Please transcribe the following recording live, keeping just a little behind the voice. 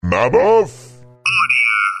Maboff.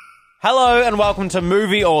 Hello and welcome to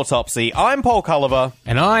Movie Autopsy. I'm Paul Culliver.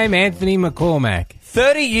 And I'm Anthony McCormack.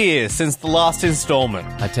 30 years since the last installment.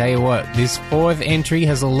 I tell you what, this fourth entry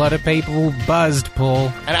has a lot of people buzzed,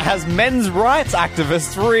 Paul. And it has men's rights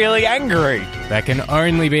activists really angry. That can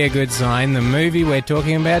only be a good sign. The movie we're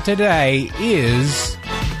talking about today is...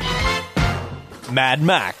 Mad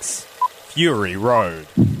Max: Fury Road.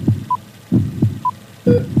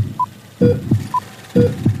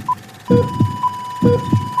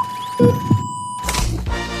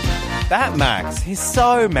 That Max, he's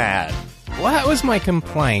so mad. Well, that was my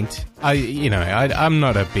complaint. I'm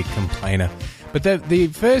not a big complainer, but the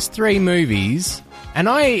first three movies, and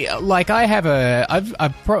I've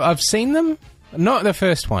seen them. Not the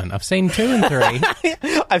first one. I've seen 2 and 3.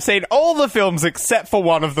 I've seen all the films except for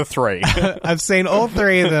one of the 3. I've seen all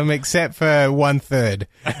 3 of them except for 1/3.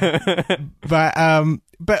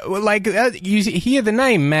 But you hear the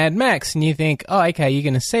name Mad Max and you think, oh, okay, you're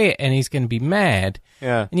going to see it and he's going to be mad.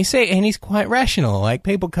 Yeah. And you see it and he's quite rational. Like,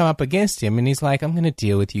 people come up against him and he's like, I'm going to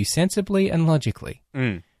deal with you sensibly and logically.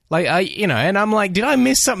 Mm. And I'm like, did I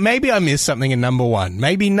miss something? Maybe I missed something in number 1.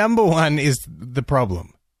 Maybe number 1 is the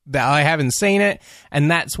problem. That I haven't seen it, and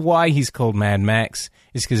that's why he's called Mad Max,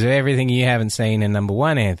 is because of everything you haven't seen in number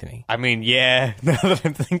 1, Anthony. I mean, yeah, now that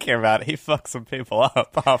I'm thinking about it, he fucked some people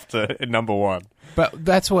up in number 1. But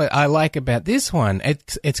that's what I like about this one.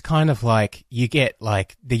 It's kind of like you get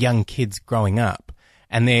like the young kids growing up,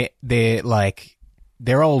 and they're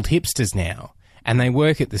old hipsters now. And they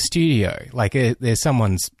work at the studio, like there's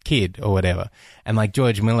someone's kid or whatever. And like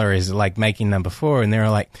George Miller is like making number 4 and they're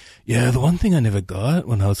like, yeah, the one thing I never got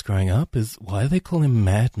when I was growing up is why they call him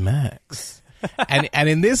Mad Max. and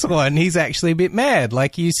in this one, he's actually a bit mad.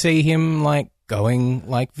 Like you see him like going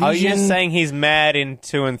like Vision. Oh, you're saying he's mad in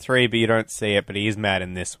 2 and 3, but you don't see it, but he is mad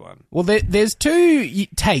in this one. Well, there's 2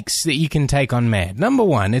 takes that you can take on Mad. Number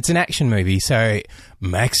 1, it's an action movie, so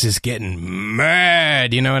Max is getting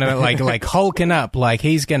mad, you know what I mean? Like hulking up, like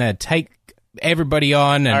he's going to take everybody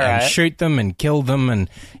on and shoot them and kill them and,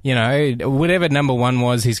 you know, whatever number 1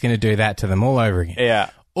 was, he's going to do that to them all over again. Yeah.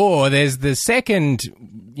 Or there's the second,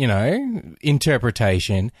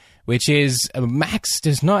 interpretation, which is Max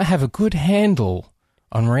does not have a good handle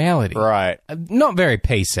on reality. Right. Not very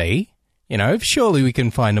PC. You know, surely we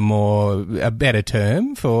can find a better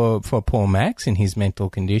term for poor Max in his mental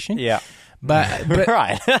condition. Yeah. But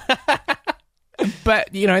right. But,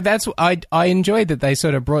 that's I enjoyed that they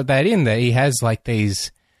sort of brought that in, that he has like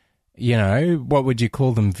these, what would you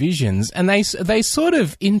call them, visions, and they sort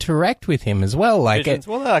of interact with him as well. Like visions?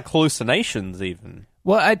 Well, they're like hallucinations even.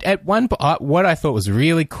 Well, at one point, what I thought was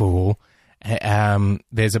really cool,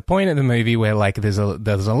 there's a point in the movie where like there's a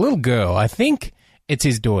little girl. I think it's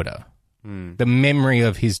his daughter. The memory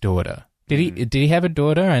of his daughter. Did he have a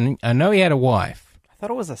daughter? And I know he had a wife. I thought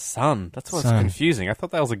it was a son. That's what's confusing. I thought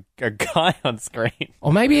that was a guy on screen.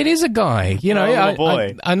 Or maybe it is a guy. little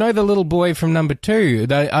boy. I know the little boy from number 2.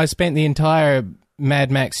 I spent the entire Mad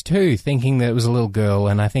Max 2 thinking that it was a little girl,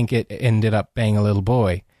 and I think it ended up being a little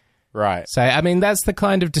boy. Right. So, I mean, that's the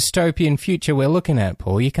kind of dystopian future we're looking at,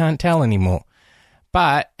 Paul. You can't tell anymore.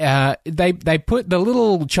 But they put the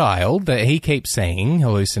little child that he keeps seeing,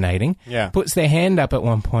 hallucinating, puts their hand up at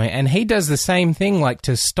one point, and he does the same thing, like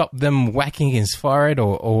to stop them whacking his forehead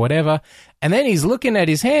or whatever. And then he's looking at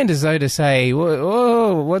his hand as though to say,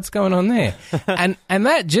 whoa, what's going on there? and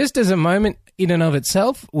that, just as a moment in and of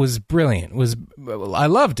itself, was brilliant. I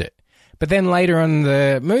loved it. But then later on in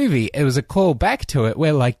the movie, it was a call back to it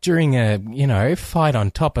where, like, during a, fight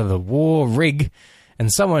on top of the war rig,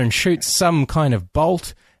 and someone shoots some kind of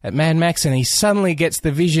bolt at Mad Max, and he suddenly gets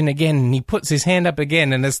the vision again, and he puts his hand up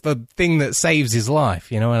again, and it's the thing that saves his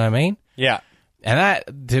life. You know what I mean? Yeah. And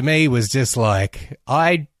that, to me, was just like,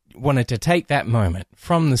 I wanted to take that moment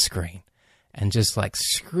from the screen and just, like,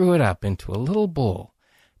 screw it up into a little ball,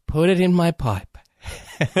 put it in my pipe,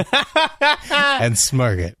 and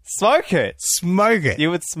smoke it. Smoke it? Smoke it. You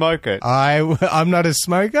would smoke it. I'm not a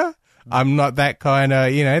smoker. I'm not that kind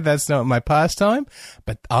of, that's not my pastime.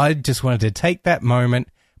 But I just wanted to take that moment,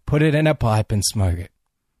 put it in a pipe, and smoke it.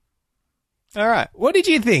 All right. What did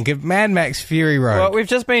you think of Mad Max Fury Road? Well, we've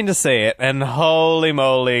just been to see it, and holy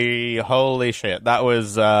moly, holy shit. That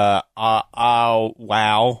was, wow.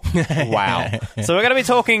 Wow. So we're going to be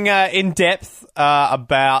talking in depth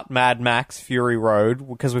about Mad Max Fury Road,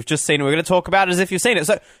 because we've just seen it. We're going to talk about it as if you've seen it.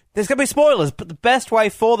 So there's going to be spoilers, but the best way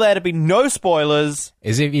for there to be no spoilers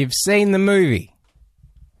is if you've seen the movie.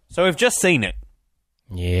 So we've just seen it.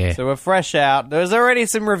 Yeah. So we're fresh out. There's already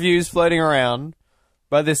some reviews floating around.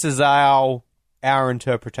 But this is our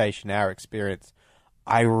interpretation, our experience.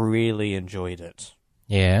 I really enjoyed it.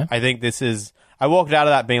 I think this is... I walked out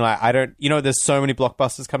of that being like, there's so many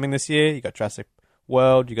blockbusters coming this year. You got Jurassic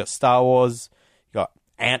World, you got Star Wars, you got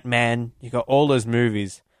Ant-Man, you got all those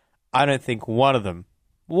movies. I don't think one of them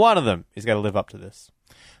is going to live up to this.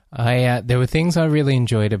 There were things I really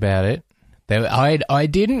enjoyed about it. I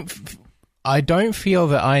don't feel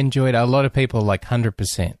that I enjoyed a lot of people like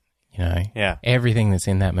 100%, everything that's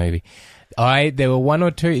in that movie. There were one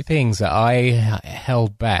or two things that I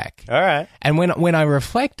held back. All right. And when I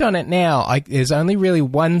reflect on it now, there's only really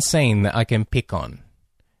one scene that I can pick on.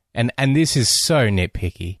 And this is so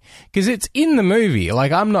nitpicky because it's in the movie.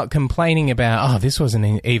 Like, I'm not complaining about, this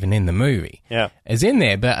wasn't even in the movie. Yeah. It's in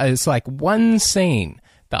there, but it's like one scene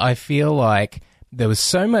that I feel like there was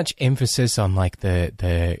so much emphasis on like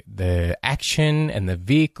the action and the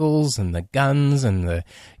vehicles and the guns and the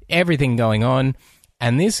everything going on.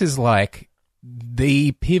 And this is like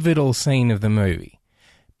the pivotal scene of the movie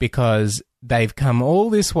because they've come all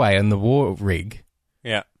this way on the war rig.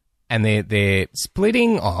 Yeah. And they're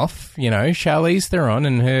splitting off, Charlize Theron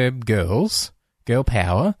and her girl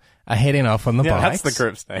power, are heading off on the bikes. That's the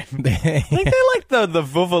group's name. I think they're like the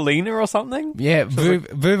Vuvalina or something. Yeah,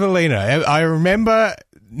 Vuvalina. I remember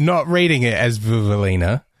not reading it as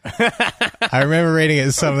Vuvalina. I remember reading it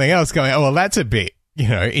as something else going, oh, well, that's a bit,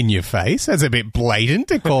 in your face. That's a bit blatant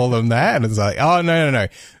to call them that. And it's like, oh, no.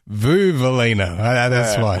 Vuvalina.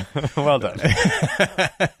 That's fine. Well done.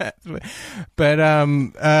 But,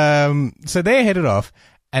 so they're headed off.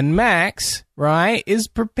 And Max, right, is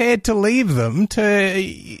prepared to leave them to,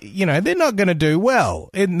 they're not going to do well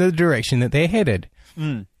in the direction that they're headed.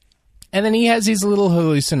 Mm. And then he has his little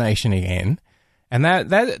hallucination again. And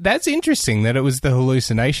that's interesting that it was the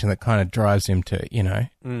hallucination that kind of drives him to,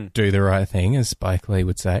 do the right thing, as Spike Lee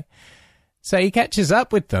would say. So he catches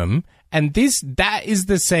up with them, and that is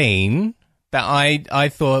the scene that I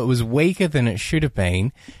thought was weaker than it should have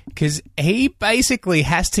been, because he basically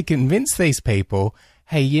has to convince these people,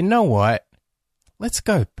 hey, you know what? Let's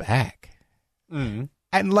go back. Mm.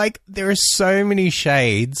 And, there are so many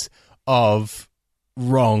shades of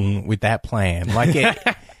wrong with that plan.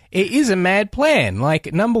 It is a mad plan.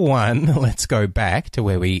 Number one, let's go back to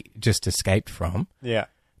where we just escaped from. Yeah.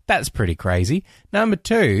 That's pretty crazy. Number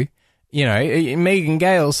two, Megan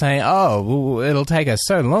Gale saying, oh, well, it'll take us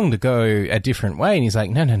so long to go a different way. And he's like,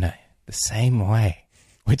 no, the same way.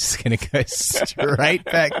 We're just going to go straight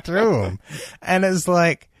back through them. And it's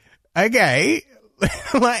like, okay.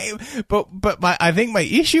 I think my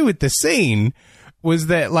issue with the scene was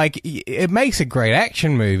that, it makes a great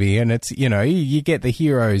action movie, and it's, you get the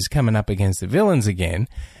heroes coming up against the villains again,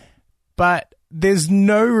 but there's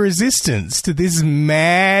no resistance to this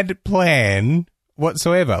mad plan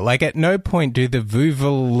whatsoever. At no point do the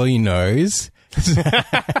Vuvalinos,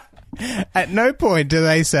 at no point do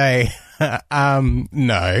they say,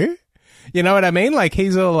 no. You know what I mean?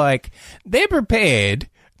 He's all they're prepared.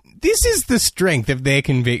 This is the strength of their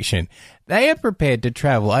conviction. They are prepared to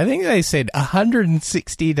travel, I think they said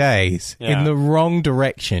 160 days in the wrong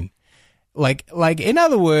direction. In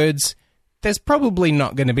other words, there's probably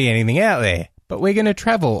not going to be anything out there, but we're going to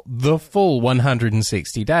travel the full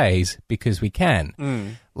 160 days because we can.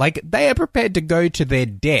 Mm. They are prepared to go to their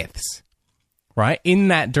deaths, right, in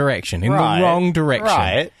that direction, in the wrong direction.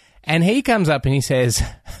 Right. And he comes up and he says,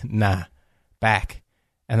 nah, back.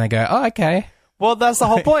 And they go, oh, okay. Well, that's the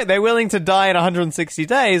whole point. They're willing to die in 160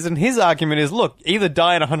 days, and his argument is, look, either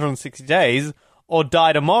die in 160 days or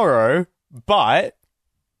die tomorrow, but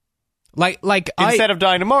instead of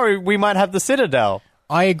dying tomorrow, we might have the Citadel.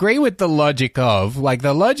 I agree with the logic of,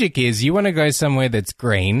 the logic is you want to go somewhere that's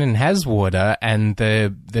green and has water, and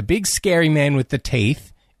the big scary man with the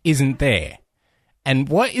teeth isn't there. And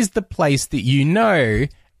what is the place that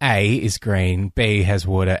A, is green, B, has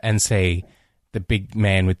water, and C, the big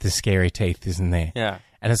man with the scary teeth isn't there? Yeah.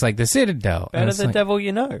 And it's the Citadel. Better the devil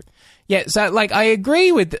you know. Yeah, so, I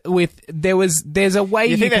agree with there's a way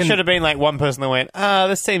you think there should have been, one person that went,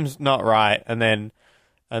 this seems not right, and then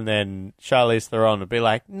Charlize Theron would be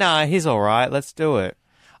like, nah, he's all right, let's do it.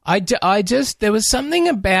 There was something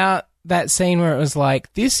about that scene where it was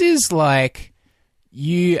this is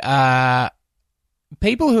you are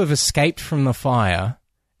people who have escaped from the fire,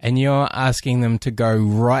 and you're asking them to go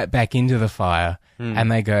right back into the fire,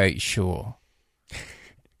 and they go, sure.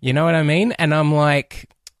 You know what I mean? And I'm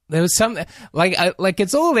there was something,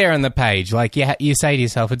 it's all there on the page. You say to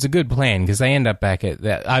yourself, it's a good plan, because they end up back at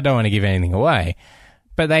that. I don't want to give anything away,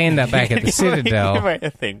 but they end up back at the Citadel. Give away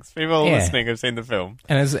things. People listening have seen the film.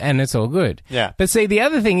 And it's all good. Yeah. But see, the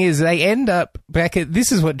other thing is they end up back at,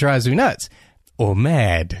 this is what drives me nuts. Or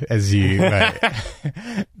mad, as you...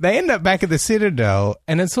 They end up back at the Citadel,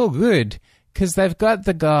 and it's all good, because they've got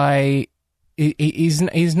the guy, he's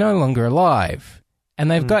no longer alive, and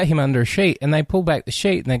they've got him under a sheet, and they pull back the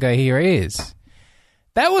sheet, and they go, here he is.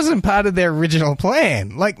 That wasn't part of their original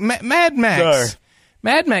plan. Like, Mad Max... No.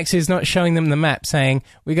 Mad Max is not showing them the map saying,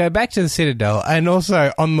 we go back to the Citadel, and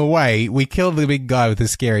also, on the way, we kill the big guy with the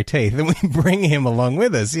scary teeth, and we bring him along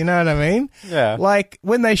with us, you know what I mean? Yeah. Like,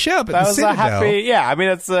 when they show up at the Citadel...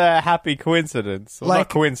 it's a happy coincidence. Well, not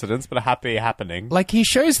coincidence, but a happy happening. Like, he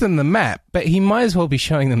shows them the map, but he might as well be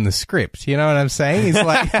showing them the script, you know what I'm saying? He's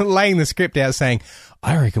like, laying the script out saying...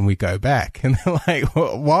 I reckon we go back. And they're like,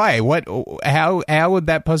 why? What? How would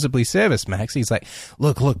that possibly serve us, Max? He's like,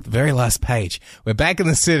 look, the very last page. We're back in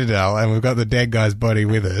the Citadel and we've got the dead guy's body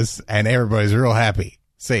with us and everybody's real happy.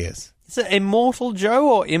 See us. Is it Immortal Joe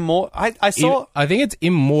or Immortal? I saw... I think it's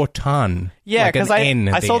Immortan. Yeah, because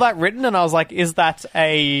I saw that written and I was like, is that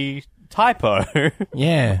a typo?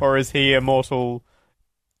 Yeah. Or is he Immortal?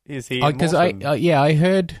 Is he Immortal? Because I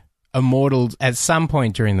heard... Immortal at some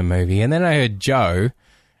point during the movie, and then I heard Joe,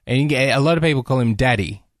 and a lot of people call him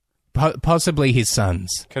Daddy, possibly his sons,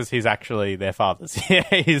 because he's actually their fathers. Yeah,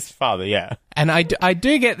 his father. Yeah, and I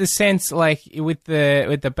do get the sense, like with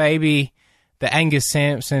the baby, the Angus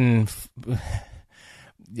Sampson.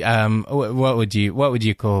 What would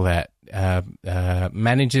you call that?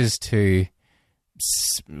 Manages to.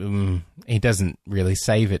 He doesn't really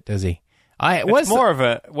save it, does he? It's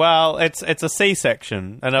a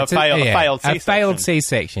C-section and a failed C-section. A failed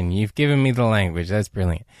C-section. You've given me the language. That's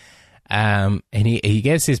brilliant. And he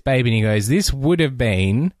gets this baby and he goes, this would have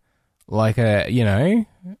been like a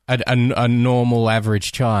normal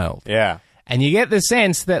average child. Yeah. And you get the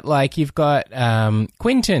sense that like you've got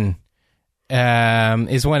Quentin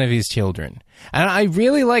is one of his children. And I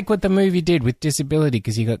really like what the movie did with disability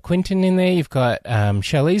because you got Quentin in there, you've got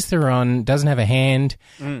Charlize Theron, doesn't have a hand,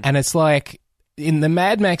 and it's like in the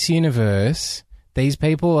Mad Max universe, these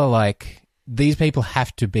people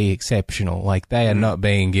have to be exceptional. Like they are not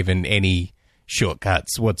being given any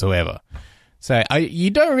shortcuts whatsoever. So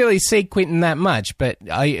you don't really see Quentin that much, but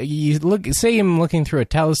you see him looking through a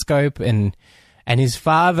telescope and his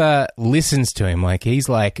father listens to him. Like he's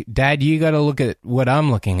like, Dad, you got to look at what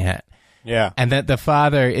I'm looking at. Yeah. And that the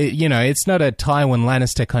father, it's not a Tywin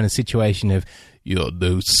Lannister kind of situation of, you're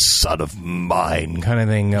the son of mine kind of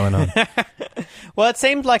thing going on. Well, it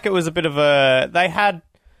seemed like it was a bit of they had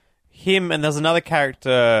him and there's another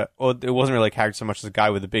character, or it wasn't really a character so much as a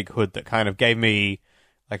guy with a big hood that kind of gave me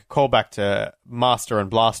like a callback to Master and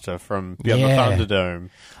Blaster from Beyond the Thunderdome.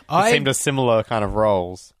 It seemed a similar kind of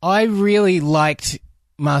roles. I really liked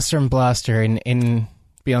Master and Blaster in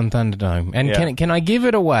Beyond Thunderdome. And can I give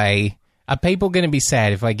it away? Are people going to be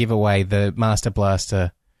sad if I give away the Master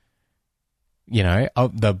Blaster,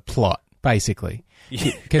 of the plot, basically?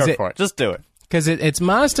 Go for it. Just do it. Because it's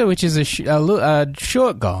Master, which is a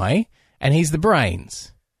short guy, and he's the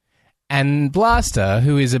brains. And Blaster,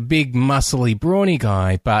 who is a big, muscly, brawny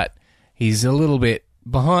guy, but he's a little bit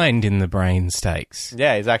behind in the brain stakes.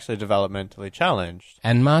 Yeah, he's actually developmentally challenged.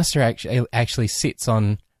 And Master actually sits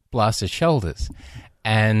on Blaster's shoulders.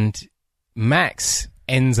 And Max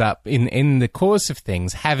ends up, in the course of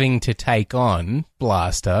things, having to take on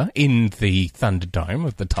Blaster in the Thunderdome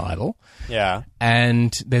of the title. Yeah.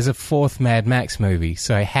 And there's a fourth Mad Max movie.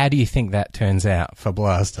 So how do you think that turns out for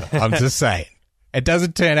Blaster? I'm just saying. It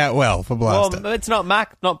doesn't turn out well for Blaster. Well, it's not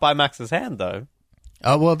by Max's hand, though.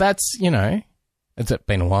 Oh, well, that's, it's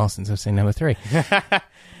been a while since I've seen number 3.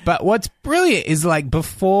 But what's brilliant is, like,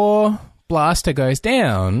 before Blaster goes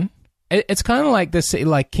down, it's kind of like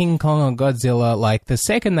like King Kong or Godzilla. Like, the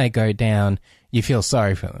second they go down, you feel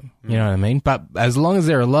sorry for them. You know what I mean? But as long as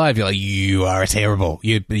they're alive, you're like, you are terrible.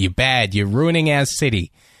 You're bad. You're ruining our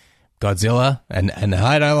city. Godzilla, and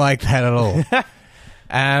I don't like that at all.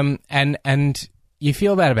 And you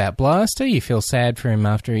feel that about Blaster. You feel sad for him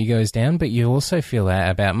after he goes down, but you also feel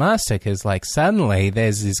that about Master because, like, suddenly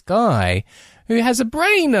there's this guy who has a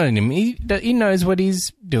brain on him. He knows what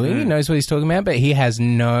he's doing. He knows what he's talking about, but he has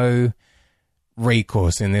no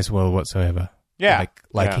recourse in this world whatsoever. Yeah.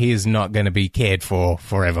 He is not going to be cared for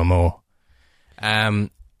forevermore.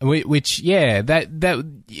 Which that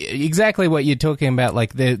exactly what you're talking about.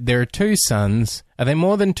 Like, there are 2 sons. Are there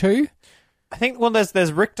more than 2? I think,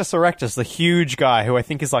 there's Rictus Erectus, the huge guy who I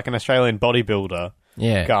think is like an Australian bodybuilder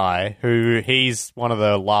guy, who he's one of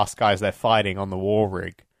the last guys they're fighting on the war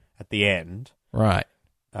rig at the end. Right.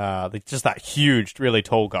 Just that huge, really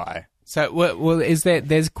tall guy. So,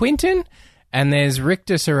 there's Quentin and there's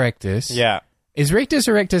Rictus Erectus. Yeah. Is Rictus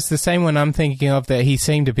Erectus the same one I'm thinking of that he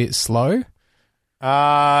seemed a bit slow?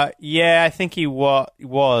 Yeah, I think he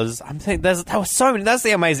was. I'm thinking there was so many. That's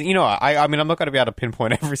the amazing. You know, I mean, I'm not going to be able to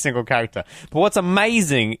pinpoint every single character, but what's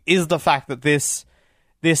amazing is the fact that this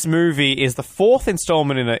movie is the fourth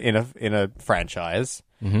installment in a franchise,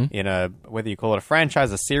 whether you call it a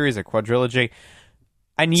franchise, a series, a quadrilogy,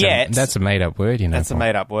 and yet that's a made up word. You know, that's a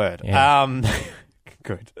made up word. Yeah.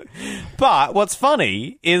 Good. But what's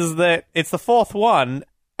funny is that it's the fourth one.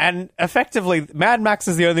 And effectively, Mad Max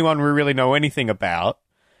is the only one we really know anything about.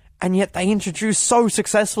 And yet they introduce so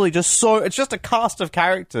successfully, it's just a cast of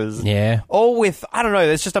characters. Yeah. All with, I don't know,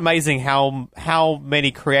 it's just amazing how many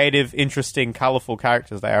creative, interesting, colourful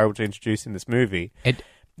characters they are able to introduce in this movie.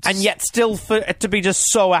 And yet still for it to be just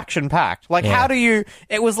so action-packed. Like, how do you...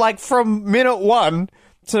 It was like from minute one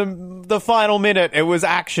to the final minute, it was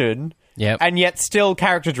action... Yep. And yet still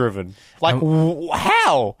character-driven. Like,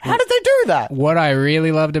 how? How did they do that? What I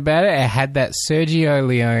really loved about it had that Sergio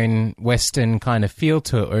Leone Western kind of feel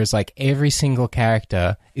to it, where it's like every single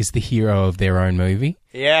character is the hero of their own movie.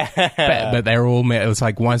 Yeah. But they're all... It was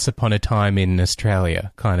like Once Upon a Time in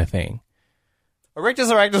Australia kind of thing.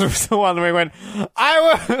 Erectus Erectus was the one where we went,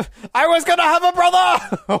 I was going to have a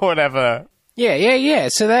brother! Or whatever. Yeah.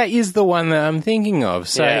 So that is the one that I'm thinking of.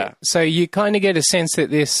 So you kind of get a sense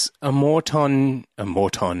that this Immortan,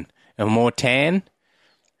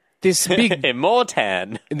 this big...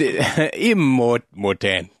 Immortan,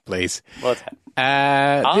 please. Mortan.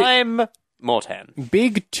 I'm Mortan.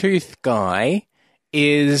 Big tooth guy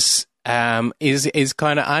is kind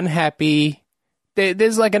of unhappy.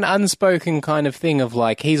 There's like an unspoken kind of thing of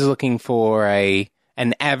like he's looking for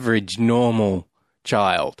an average, normal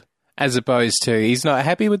child. As opposed to, he's not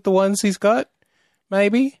happy with the ones he's got,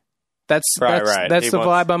 maybe? That's the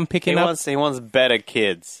vibe I'm picking up. He wants better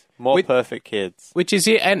kids. More perfect kids. Which is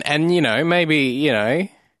it. And, you know, maybe, you know,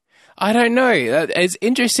 I don't know. It's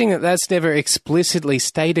interesting that that's never explicitly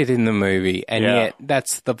stated in the movie, and yet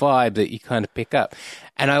that's the vibe that you kind of pick up.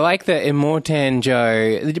 And I like that Immortan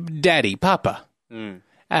Joe, Daddy, Papa. You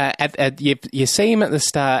see him at the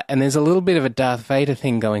start, and there's a little bit of a Darth Vader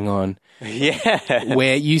thing going on. Yeah.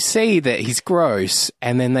 Where you see that he's gross,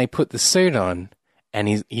 and then they put the suit on, and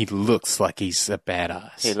he looks like he's a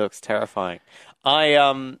badass. He looks terrifying.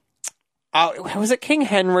 Was it King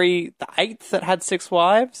Henry VIII that had 6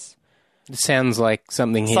 wives? It sounds like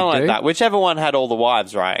something he'd do. Something like that. Whichever one had all the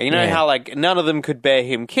wives, right? You know how, like, none of them could bear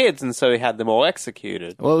him kids, and so he had them all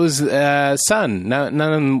executed. Well, it was son. None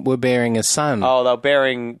of them were bearing a son. Oh, they were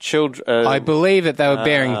bearing children. I believe that they were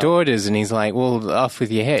bearing daughters, and he's like, well, off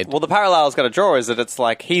with your head. Well, the parallel I was going to draw is that it's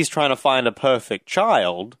like he's trying to find a perfect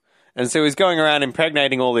child, and so he's going around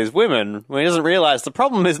impregnating all these women when he doesn't realise the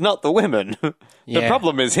problem is not the women. The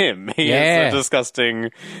problem is him. He is a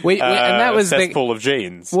disgusting and that was cesspool of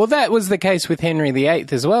genes. Well, that was the case with Henry VIII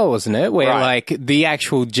as well, wasn't it? Where, like, the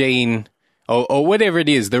actual gene, or whatever it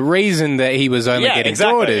is, the reason that he was only getting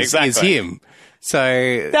daughters is him.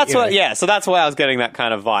 So that's what. Yeah, so that's why I was getting that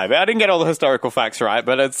kind of vibe. I didn't get all the historical facts right,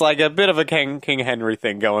 but it's like a bit of a King Henry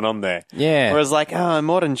thing going on there. Yeah. Whereas, like,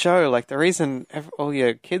 Modern Joe, like the reason all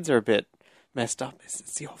your kids are a bit messed up is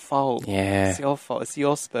it's your fault. Yeah, it's your fault. It's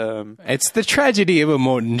your sperm. It's the tragedy of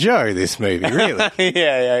Immortan Joe. This movie, really.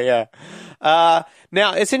 Yeah.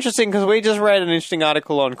 Now it's interesting because we just read an interesting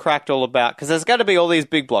article on Cracked all about because there's going to be all these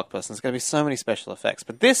big blockbusters. There's going to be so many special effects,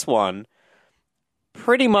 but this one,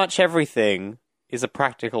 pretty much everything is a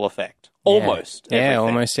practical effect. Almost everything.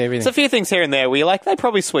 Almost everything. There's a few things here and there where you're like, they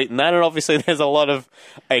probably sweeten that, and obviously there's a lot of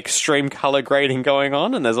extreme colour grading going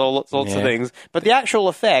on, and there's all sorts of things. But the actual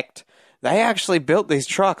effect, they actually built these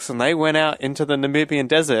trucks, and they went out into the Namibian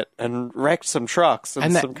desert and wrecked some trucks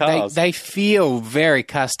and some cars. They feel very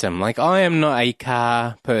custom. Like, I am not a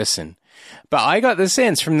car person, but I got the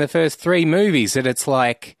sense from the first 3 movies that it's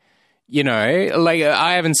like... You know, like,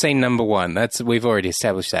 I haven't seen number 1. We've already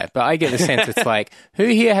established that. But I get the sense it's like, who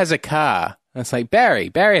here has a car? And it's like, Barry.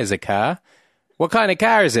 Barry has a car. What kind of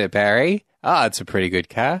car is it, Barry? Oh, it's a pretty good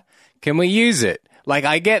car. Can we use it? Like,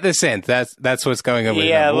 I get the sense that's what's going on with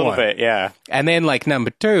number 1. Yeah, a little bit, yeah. And then, like, number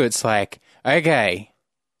 2, it's like, okay,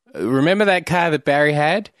 remember that car that Barry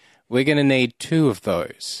had? We're going to need 2 of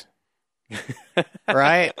those.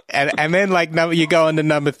 Right? And then, like, you go on to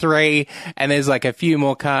number 3, and there's, like, a few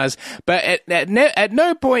more cars. But at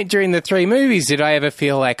no point during the 3 movies did I ever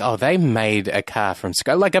feel like, oh, they made a car from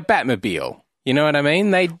scratch, like a Batmobile. You know what I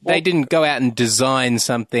mean? They didn't go out and design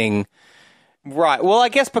something. Right. Well, I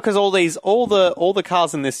guess because all the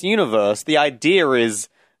cars in this universe, the idea is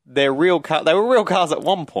they're real cars. They were real cars at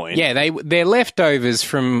one point. Yeah, they're leftovers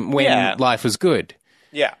from when life was good.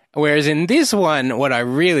 Yeah. Whereas in this one, what I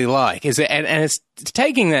really like is that, and it's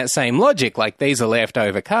taking that same logic, like these are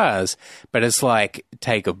leftover cars, but it's like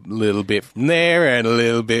take a little bit from there and a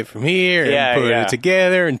little bit from here and put it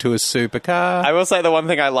together into a supercar. I will say the one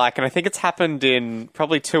thing I like, and I think it's happened in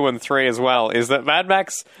probably 2 and 3 as well, is that Mad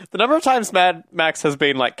Max, the number of times Mad Max has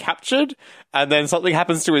been like captured and then something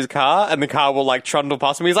happens to his car and the car will like trundle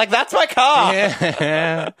past him. He's like, that's my car!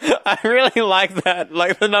 Yeah. I really like that.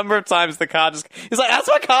 Like the number of times the car just, he's like, that's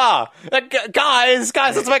my car! Like, guys,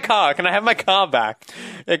 that's my car. Can I have my car back?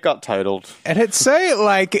 It got totaled. And it's so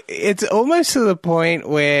like, it's almost to the point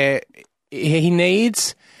where he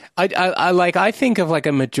needs, I think of like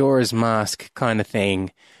a Majora's Mask kind of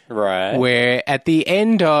thing. Right. Where at the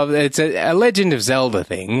end of, it's a Legend of Zelda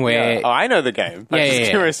thing where... Yeah. Oh, I know the game. I'm just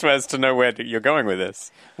curious as to know where you're going with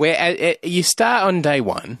this. Where you start on day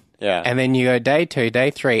 1. Yeah. And then you go day 2,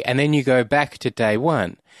 day 3, and then you go back to day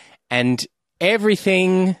 1. And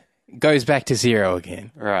everything goes back to 0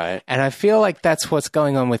 again. Right. And I feel like that's what's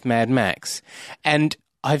going on with Mad Max. And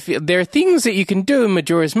I feel there are things that you can do in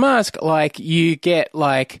Majora's Mask, like you get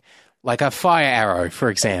like a fire arrow, for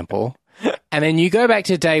example. And then you go back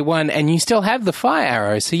to day 1 and you still have the fire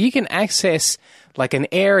arrow, so you can access like an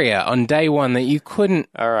area on day 1 that you couldn't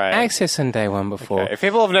access on day 1 before. Okay. If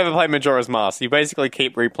people have never played Majora's Mask, you basically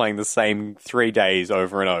keep replaying the same 3 days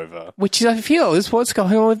over and over. Which I feel is what's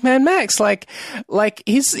going on with Mad Max. Like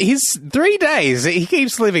his 3 days that he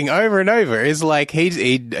keeps living over and over is like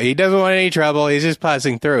he doesn't want any trouble. He's just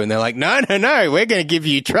passing through, and they're like, no, we're going to give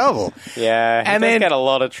you trouble. Yeah, he does get a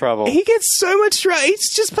lot of trouble. He gets so much trouble.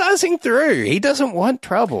 He's just passing through. He doesn't want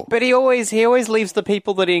trouble. But he always leaves the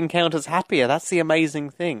people that he encounters happier. That's the amazing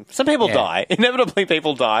thing. Some people die. Inevitably,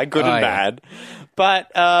 people die, good and bad. But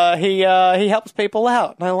he helps people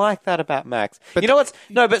out, and I like that about Max. But you know what's...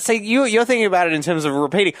 No, but see, you're thinking about it in terms of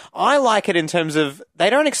repeating. I like it in terms of... They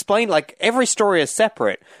don't explain... Like, every story is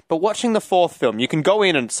separate, but watching the 4th film, you can go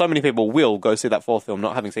in, and so many people will go see that 4th film,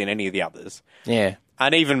 not having seen any of the others. Yeah.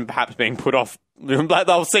 And even perhaps being put off... Like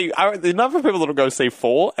they'll see... The number of people that'll go see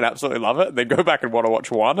 4 and absolutely love it, and then go back and want to watch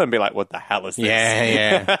 1 and be like, what the hell is this?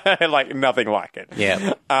 Yeah. Like, nothing like it.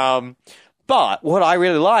 Yeah. But what I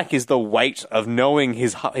really like is the weight of knowing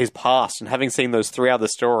his past and having seen those 3 other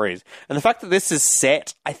stories. And the fact that this is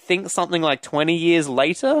set, I think, something like 20 years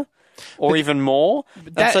later... Or even more.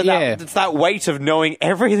 It's that weight of knowing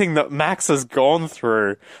everything that Max has gone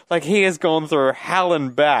through. Like, he has gone through hell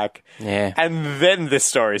and back. Yeah. And then this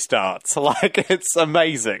story starts. Like, it's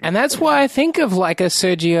amazing. And that's why I think of, like, a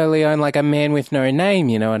Sergio Leone, like A Man with No Name,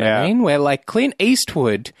 you know what I mean? Where, like, Clint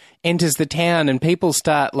Eastwood enters the town and people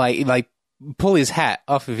start, like pull his hat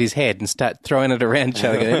off of his head and start throwing it around each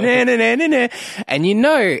other. Nah. And you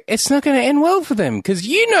know it's not going to end well for them because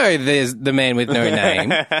you know there's the man with no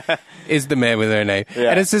name is the man with no name. Yeah.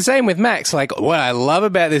 And it's the same with Max. Like, what I love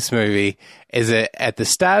about this movie is that at the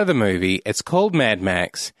start of the movie, it's called Mad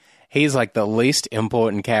Max. He's like the least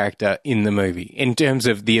important character in the movie in terms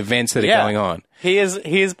of the events that are going on. He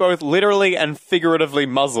is both literally and figuratively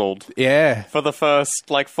muzzled. Yeah. For the first,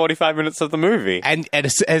 45 minutes of the movie. And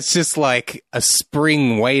it's just like a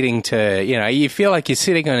spring waiting to, you feel like you're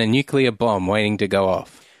sitting on a nuclear bomb waiting to go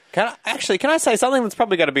off. Can I say something that's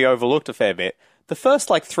probably going to be overlooked a fair bit? The first,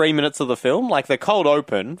 3 minutes of the film, the cold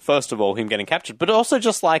open, first of all, him getting captured, but also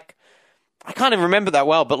just, I can't even remember that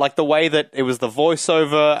well, but the way that it was the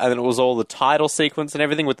voiceover and then it was all the title sequence and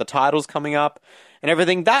everything with the titles coming up and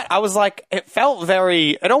everything, that I was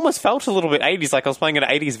it almost felt a little bit 80s, like I was playing an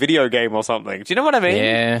 80s video game or something. Do you know what I mean?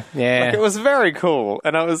 Yeah. It was very cool.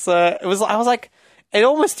 And I was like, it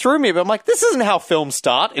almost threw me, but I'm like, this isn't how films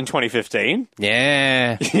start in 2015.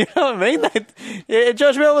 Yeah. You know what I mean?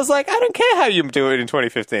 George Miller was like, I don't care how you do it in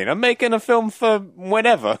 2015. I'm making a film for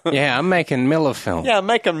whenever. Yeah, I'm making Miller film. Yeah, I'm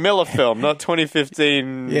making Miller film, not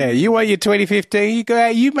 2015. Yeah, you want your 2015, you go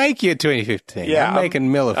out, you make your 2015. Yeah, I'm making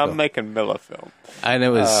Miller film. I'm making Miller film. And it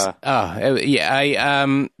was,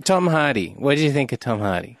 Tom Hardy. What did you think of Tom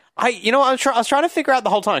Hardy? I was trying to figure out the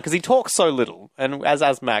whole time, because he talks so little, and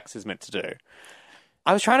as Max is meant to do.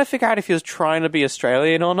 I was trying to figure out if he was trying to be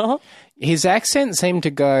Australian or not. His accent seemed to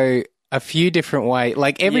go a few different ways.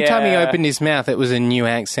 Every time he opened his mouth, it was a new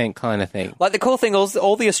accent kind of thing. The cool thing was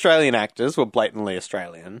all the Australian actors were blatantly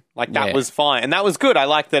Australian. That was fine. And that was good. I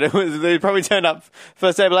liked that. They probably turned up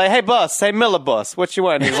first day, like, hey, boss, hey, Miller boss, what you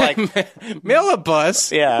want? And he's like... Miller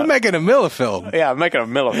boss? Yeah. We're making a Miller film. Yeah, I'm making a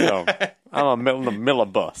Miller film. I'm a Miller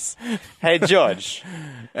boss. Hey, George.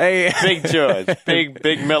 Hey, Big George.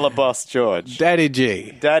 Big Miller boss George. Daddy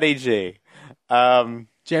G.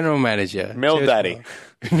 General manager. Mill Daddy.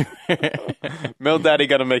 Mill Daddy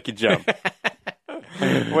gonna make you jump.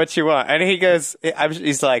 What you want? And he goes,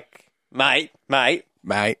 he's like, mate.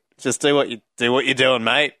 Just do what you're doing,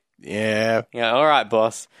 mate. Yeah. Yeah, all right,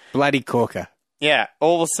 boss. Bloody corker. Yeah,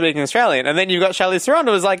 all speaking Australian. And then you've got Charlize Theron,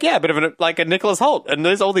 who was like, yeah, a bit of a Nicholas Hoult. And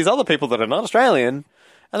there's all these other people that are not Australian.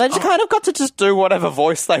 And they just kind of got to just do whatever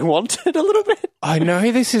voice they wanted a little bit. I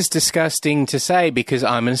know this is disgusting to say because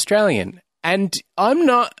I'm an Australian. And I'm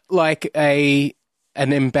not like an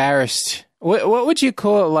embarrassed... What would you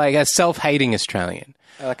call it? Like a self-hating Australian?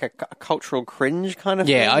 Like a cultural cringe kind of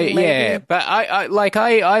thing? Yeah. But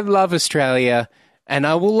I love Australia... And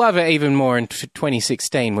I will love it even more in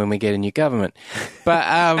 2016 when we get a new government.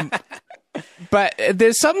 But but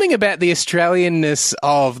there's something about the Australianness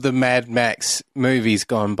of the Mad Max movies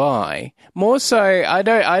gone by. More so, I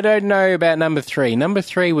don't know about number 3. Number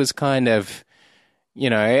 3 was kind of,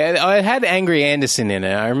 I had Angry Anderson in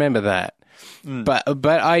it. I remember that. Mm.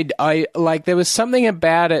 But I like there was something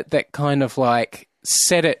about it that kind of like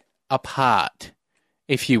set it apart,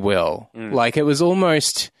 if you will. Mm. Like it was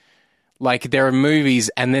almost. Like there are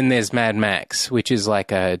movies and then there's Mad Max, which is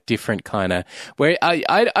like a different kind of... Where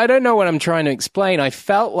I don't know what I'm trying to explain. I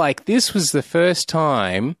felt like this was the first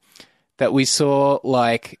time that we saw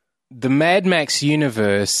like the Mad Max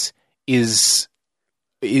universe is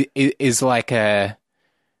like a...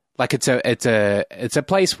 Like it's a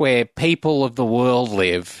place where people of the world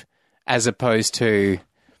live as opposed to,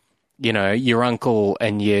 your uncle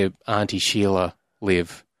and your Auntie Sheila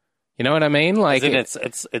live. You know what I mean? Like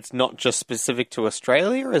it's not just specific to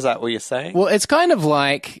Australia, is that what you're saying? Well, it's kind of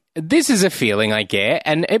like, this is a feeling I get,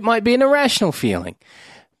 and it might be an irrational feeling.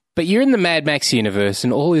 But you're in the Mad Max universe,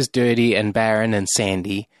 and all is dirty and barren and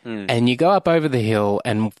sandy, and you go up over the hill,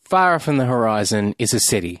 and far off on the horizon is a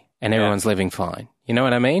city, and everyone's living fine. You know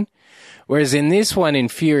what I mean? Whereas in this one, in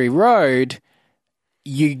Fury Road,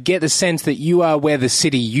 you get the sense that you are where the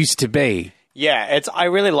city used to be. Yeah, I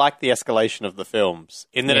really like the escalation of the films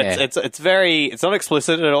in that it's not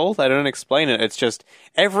explicit at all. They don't explain it. It's just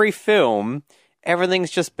every film,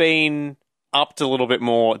 everything's just been upped a little bit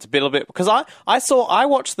more. It's a little bit because I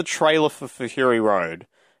watched the trailer for Fury Road,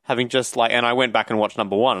 having just and I went back and watched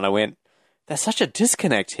number 1, and I went, there's such a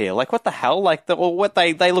disconnect here. Like, what the hell? Like,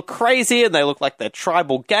 they look crazy, and they look like they're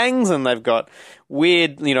tribal gangs, and they've got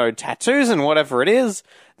weird, tattoos and whatever it is.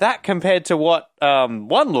 That compared to what 1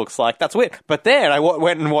 looks like, that's weird. But then I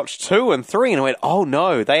went and watched 2 and 3, and I went, oh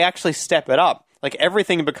no, they actually step it up. Like,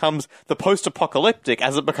 everything becomes the post-apocalyptic.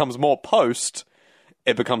 As it becomes more post,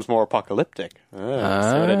 it becomes more apocalyptic. See what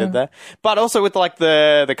I did there? But also with,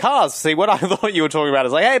 the cars. See, what I thought you were talking about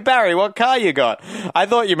is hey, Barry, what car you got? I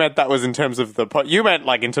thought you meant that was in terms of you meant,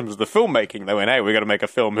 in terms of the filmmaking. They went, hey, we got to make a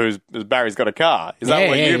film who's Barry's got a car. Is that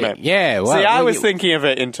what you meant? Yeah. Well, see, I was thinking of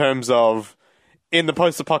it in terms of... In the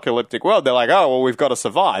post-apocalyptic world, they're like, oh, well, we've got to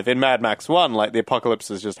survive. In Mad Max 1, the apocalypse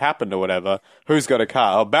has just happened or whatever. Who's got a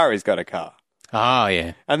car? Oh, Barry's got a car. Oh,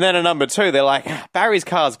 yeah. And then in number 2, they're like, Barry's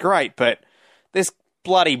car's great, but this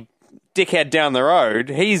bloody dickhead down the road,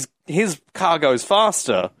 his car goes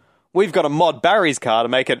faster. We've got to mod Barry's car to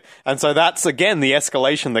make it... And so that's, again, the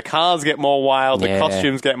escalation. The cars get more wild, the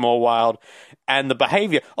costumes get more wild, and the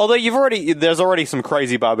behavior... Although there's already some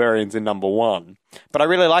crazy barbarians in number 1. But I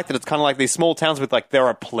really like that it's kind of like these small towns with, there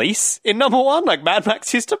are police in number 1. Mad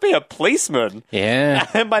Max used to be a policeman. Yeah.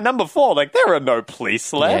 And by number 4, there are no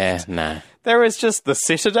police left. Yeah, no. There is just the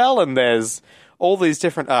Citadel, and there's all these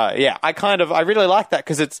different... I really like that,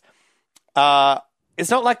 because it's not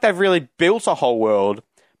like they've really built a whole world,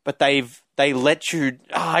 but they let you...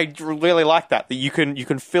 I really like that you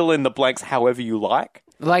can fill in the blanks however you like.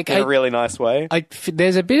 In a really nice way.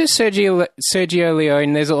 There's a bit of Sergio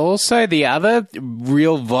Leone. There's also the other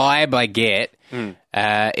real vibe I get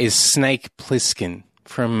is Snake Plissken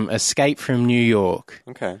from Escape from New York.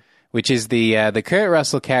 Okay. Which is the Kurt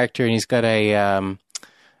Russell character, and he's got an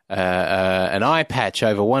eye patch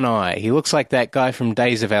over one eye. He looks like that guy from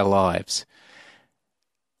Days of Our Lives.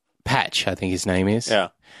 Patch, I think his name is. Yeah.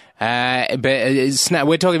 But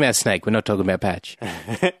we're talking about Snake. We're not talking about Patch.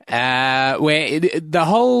 Where the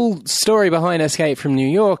whole story behind Escape from New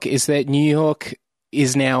York is that New York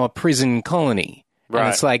is now a prison colony. Right. And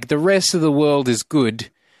it's like the rest of the world is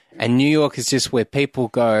good, and New York is just where people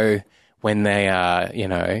go when they are,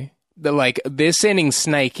 they're sending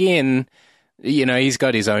Snake in. He's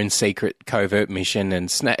got his own secret covert mission, and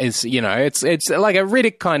it's like a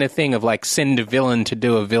Riddick kind of thing of send a villain to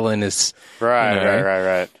do a villainous.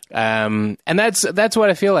 Right. And that's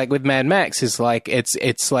what I feel like with Mad Max is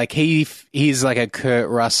it's like he's like a Kurt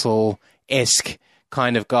Russell-esque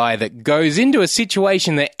kind of guy that goes into a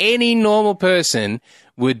situation that any normal person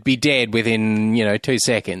would be dead within 2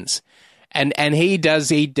 seconds. And he does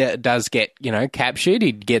get, captured.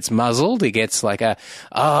 He gets muzzled. He gets like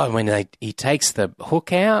when he takes the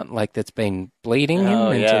hook out, like that's been bleeding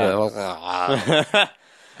him into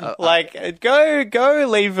go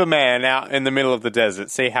leave a man out in the middle of the desert,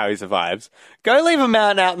 see how he survives. Go leave a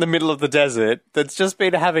man out in the middle of the desert that's just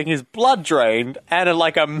been having his blood drained and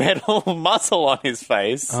a metal muzzle on his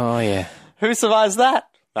face. Oh, yeah. Who survives that?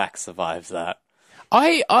 Max survives that.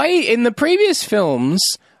 I in the previous films,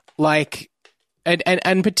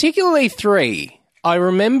 and particularly 3, I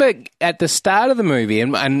remember at the start of the movie,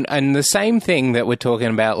 and the same thing that we're talking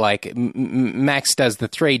about, Max does the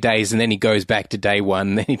 3 days and then he goes back to day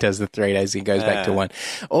 1, then he does the 3 days and he goes back to 1.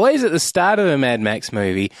 Always at the start of a Mad Max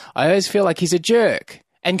movie, I always feel like he's a jerk.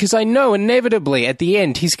 And because I know inevitably at the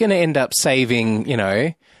end he's going to end up saving,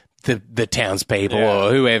 the townspeople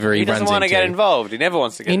or whoever he runs into. He doesn't want to get involved. He never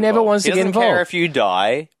wants to get involved. He never wants to get involved. He doesn't care if you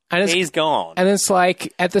die. And he's gone. And it's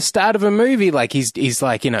like, at the start of a movie, he's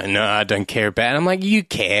like, no, I don't care about it. I'm like, you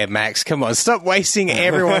care, Max. Come on, stop wasting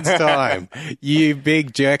everyone's time, you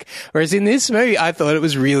big jerk. Whereas in this movie, I thought it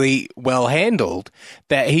was really well handled.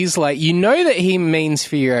 That he's like, that he means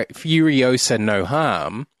Furiosa no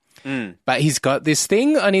harm. But he's got this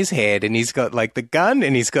thing on his head, and he's got the gun,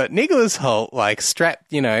 and he's got Nicholas Hoult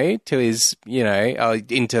strapped, to his,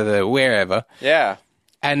 into the wherever. Yeah.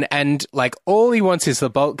 And all he wants is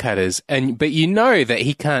the bolt cutters, but that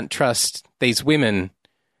he can't trust these women,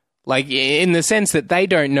 in the sense that they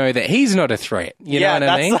don't know that he's not a threat. You know what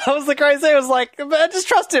I mean? That was the crazy thing. I was like, just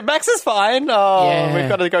trust him. Max is fine. Oh, we've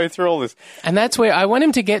got to go through all this. And that's where I want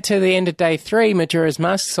him to get to the end of day 3, Majora's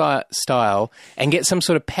Mask style, and get some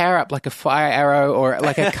sort of power up, like a fire arrow or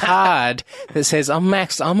a card that says, "I'm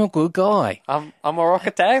Max. I'm a good guy. I'm a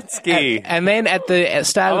Rockatansky." And then at the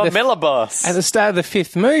start of the Millibus. At the start of the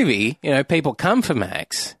 5th movie, people come for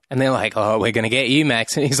Max, and they're like, "Oh, we're going to get you,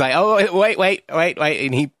 Max." And he's like, "Oh, wait,"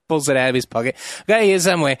 and he pulls it out of his pocket. Got it here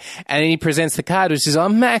somewhere, and then he presents the card, which says,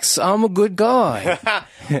 "I'm Max. I'm a good guy."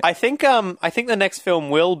 I think the next film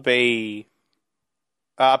will be.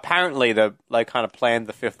 Apparently, they kind of planned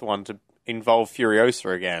the 5th one to involve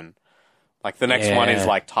Furiosa again. The next one is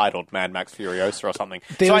titled Mad Max Furiosa or something.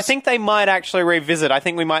 So I think they might actually revisit. I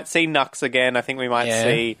think we might see Nux again. I think we might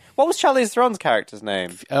see... What was Charlize Theron's character's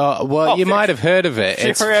name? You might have heard of it.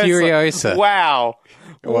 It's Furiosa. Wow.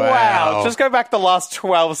 Just go back the last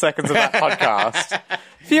 12 seconds of that podcast.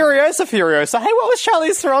 Furiosa. Hey, what was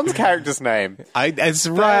Charlize Theron's character's name? It's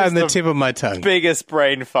right on the tip of my tongue. Biggest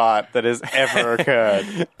brain fart that has ever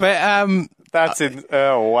occurred. But that's in.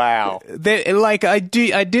 Oh wow! I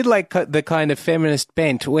did like the kind of feminist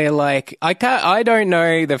bent where I don't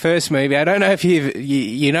know the first movie. I don't know if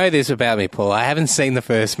you know this about me, Paul. I haven't seen the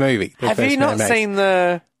first movie. Have you not seen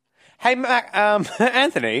the? Hey,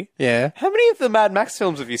 Anthony. Yeah. How many of the Mad Max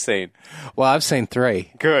films have you seen? Well, I've seen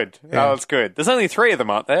 3. Good. Yeah. Oh, that's good. There's only 3 of them,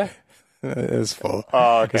 aren't there? There's 4.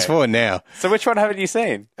 Oh, okay. There's 4 now. So which one haven't you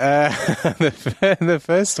seen? The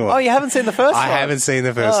first one. Oh, you haven't seen the first one? I haven't seen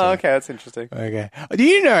the first one. Oh, okay. That's interesting. Okay. Do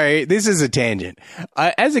you know, this is a tangent.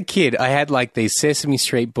 As a kid, I had these Sesame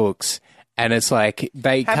Street books, and it's How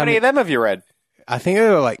many of them have you read? I think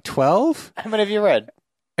there were 12. How many have you read?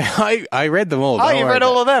 I read them all. Oh, you read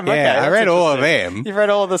all of them? Yeah, okay, I read all of them. You've read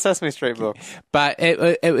all of the Sesame Street books. But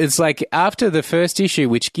it was after the first issue,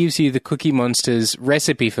 which gives you the Cookie Monster's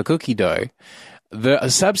recipe for cookie dough, the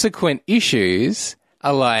subsequent issues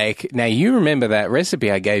are now you remember that recipe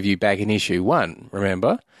I gave you back in issue 1,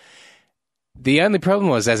 remember? The only problem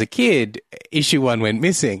was, as a kid, issue 1 went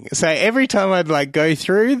missing. So every time I'd go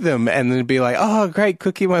through them and then be like, oh, great,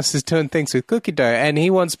 Cookie Monster's doing things with cookie dough, and he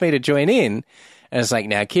wants me to join in. And it's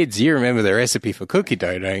now, kids, you remember the recipe for cookie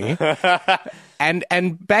dough, don't you?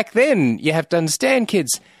 And back then, you have to understand,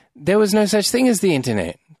 kids, there was no such thing as the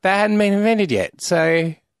internet. That hadn't been invented yet.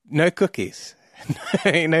 So, no cookies.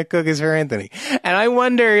 No cookies for Anthony. And I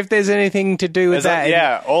wonder if there's anything to do with that.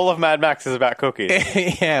 Yeah, all of Mad Max is about cookies.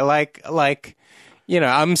 Yeah,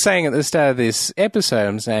 I'm saying at the start of this episode,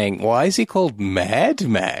 I'm saying, why is he called Mad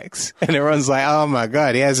Max? And everyone's like, oh my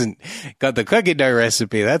God, he hasn't got the cookie dough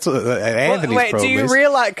recipe. That's what Anthony's problem is. Do you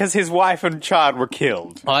realize, because his wife and child were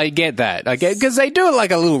killed? I get that. Because they do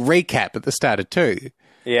it a little recap at the start of 2.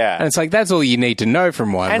 Yeah. And it's that's all you need to know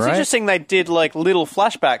from 1, and it's right? interesting they did little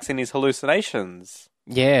flashbacks in his hallucinations.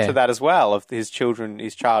 Yeah. To that as well, of his child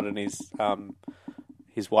and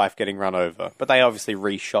his wife getting run over. But they obviously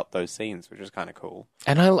reshot those scenes, which is kind of cool.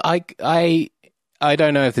 And I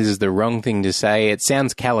don't know if this is the wrong thing to say. It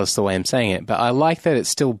sounds callous the way I'm saying it, but I like that it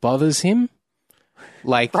still bothers him.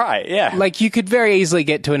 Like, right, yeah. Like, you could very easily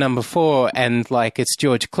get to a number 4 and, like, it's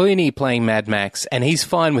George Clooney playing Mad Max, and he's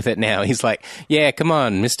fine with it now. He's like, yeah, come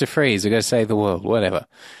on, Mr. Freeze, we're going to save the world, whatever.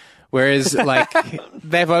 Whereas, like,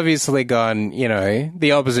 they've obviously gone, you know,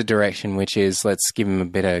 the opposite direction, which is let's give him a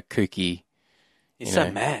bit of kooky. He's so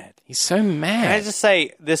mad. He's so mad. Can I just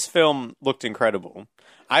say, this film looked incredible.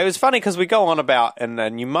 It was funny because we go on about,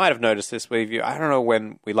 and you might have noticed this with you, I don't know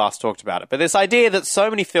when we last talked about it, but this idea that so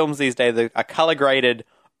many films these days are color-graded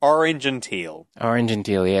orange and teal. Orange and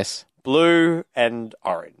teal, yes. Blue and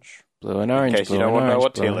orange. Blue and orange. In case you don't know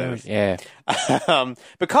what teal is. Yeah.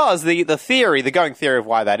 Because the theory, the going theory of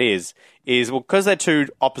why that is well, because they're two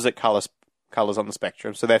opposite colors on the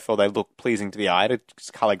spectrum, so therefore they look pleasing to the eye, to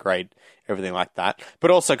just color grade everything like that. But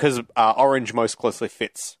also because orange most closely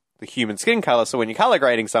fits the human skin color, so when you're color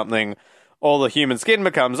grading something, all the human skin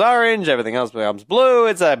becomes orange, everything else becomes blue.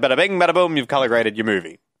 It's a bada bing, bada boom, you've color graded your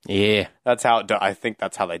movie. Yeah. That's how I think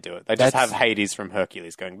that's how they do it. They just have Hades from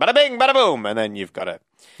Hercules going bada bing, bada boom, and then you've got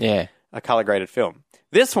a color graded film.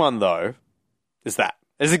 This one, though,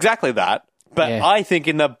 is exactly that, but I think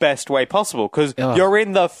in the best way possible, because you're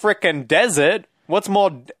in the frickin' desert. What's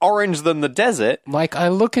more orange than the desert? Like, I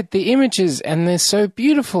look at the images and they're so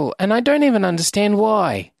beautiful, and I don't even understand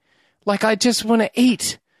why. Like, I just want to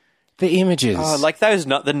eat the images. Oh, like those,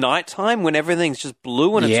 the nighttime when everything's just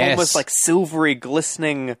blue and it's almost like silvery,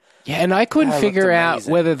 glistening. Yeah, and I couldn't figure out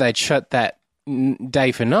whether they'd shot that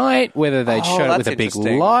day for night, whether they'd shot it with a big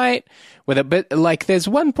light, but like there's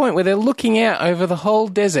one point where they're looking out over the whole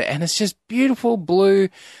desert and it's just beautiful blue.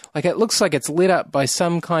 Like, it looks like it's lit up by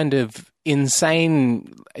some kind of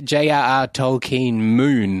insane J.R.R. Tolkien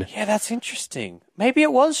moon. Yeah, that's interesting. Maybe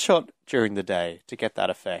it was shot during the day to get that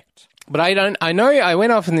effect. But I know I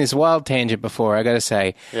went off in this wild tangent before, I got to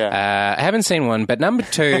say. Yeah. I haven't seen one, but number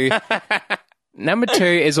 2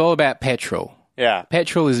 is all about petrol. Yeah.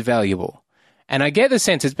 Petrol is valuable. And I get the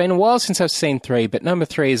sense, it's been a while since I've seen 3, but number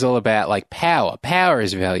 3 is all about, like, power. Power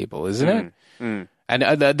is valuable, isn't it? Mm. And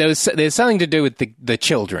there's something to do with the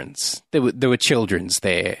children's. There were children's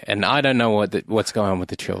there, and I don't know what's going on with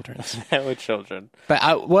the children's. There were children.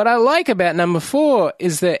 But what I like about number 4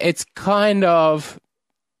 is that it's kind of...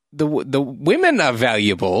 The women are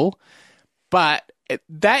valuable, but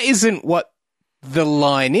that isn't what the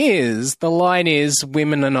line is. The line is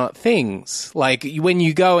women are not things. Like, when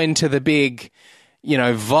you go into the big,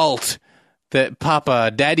 vault that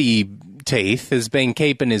Papa Daddy Teeth has been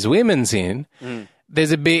keeping his women's in,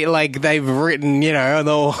 there's a bit like they've written, on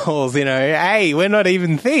the walls, hey, we're not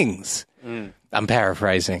even things. I'm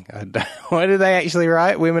paraphrasing. What did they actually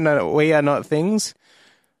write? We are not things.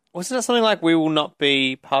 Wasn't it something like, we will not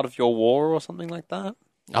be part of your war or something like that?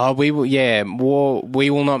 Oh, we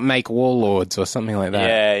will not make warlords or something like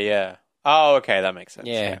that. Yeah. Oh, okay, that makes sense.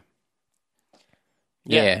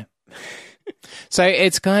 Yeah. So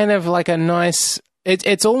it's kind of like a nice...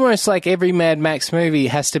 It's almost like every Mad Max movie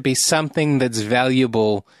has to be something that's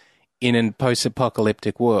valuable in a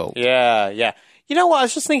post-apocalyptic world. Yeah. You know what, I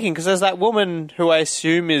was just thinking, because there's that woman who I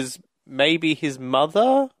assume is maybe his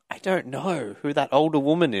mother... I don't know who that older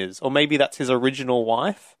woman is. Or maybe that's his original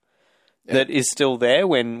wife that is still there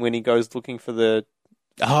when he goes looking for the...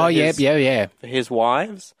 Oh, yeah. For his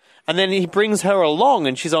wives. And then he brings her along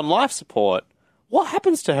and she's on life support. What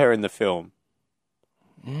happens to her in the film?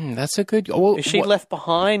 That's a good... Well, is she left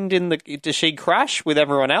behind Does she crash with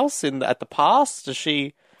everyone else at the past? Does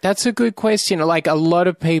she... That's a good question. Like, a lot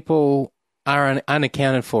of people are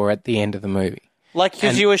unaccounted for at the end of the movie. Like,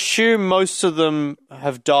 because you assume most of them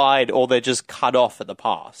have died or they're just cut off at the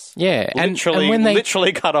pass. Yeah.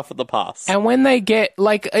 Literally cut off at the pass. And when they get,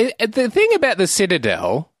 like, the thing about the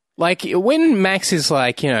Citadel, like, when Max is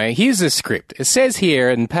like, here's the script. It says here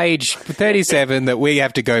in page 37 that we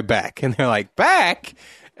have to go back. And they're like, back?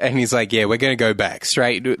 And he's like, yeah, we're going to go back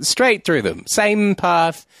straight through them. Same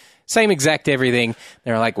path, same exact everything.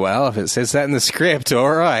 They're like, well, if it says that in the script,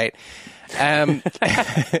 all right.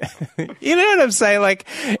 You know what I'm saying? Like,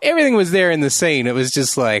 everything was there in the scene. It was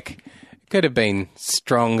just like, could have been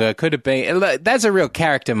stronger, could have been... That's a real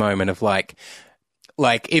character moment of like,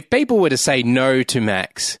 if people were to say no to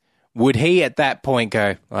Max, would he at that point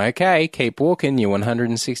go, okay, keep walking, your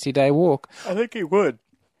 160-day walk? I think he would.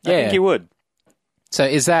 I think he would. So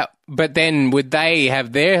is that... But then would they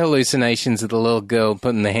have their hallucinations of the little girl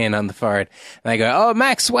putting the hand on the forehead? And they go, oh,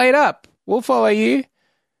 Max, wait up. We'll follow you.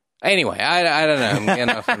 Anyway, I don't know. I'm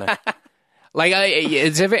getting off on that. Like,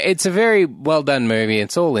 it's a very well done movie.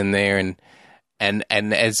 It's all in there, and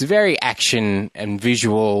it's very action and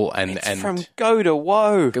visual and from go to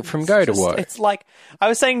woe. From go to woe. It's like I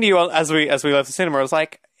was saying to you as we left the cinema. I was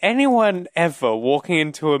like, anyone ever walking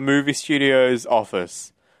into a movie studio's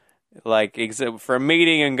office, like for a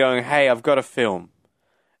meeting and going, hey, I've got a film.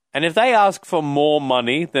 And if they ask for more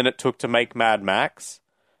money than it took to make Mad Max,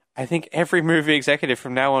 I think every movie executive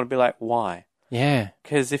from now on would be like, why? Yeah.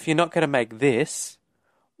 Because if you're not going to make this,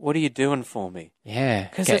 what are you doing for me? Yeah.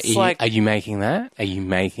 Because it's like... Are you making that? Are you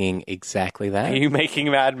making exactly that? Are you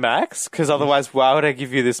making Mad Max? Because otherwise, why would I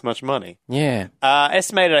give you this much money? Yeah.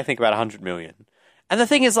 Estimated, I think, about $100 million. And the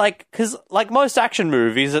thing is, like, because like most action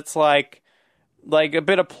movies, it's like a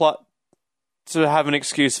bit of plot to have an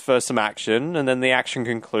excuse for some action, and then the action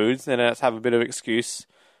concludes, then let's have a bit of excuse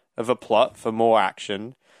of a plot for more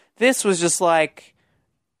action. This was just like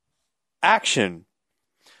action.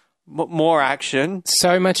 More action.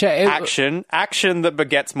 So much action. Action that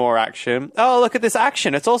begets more action. Oh, look at this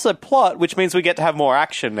action. It's also plot, which means we get to have more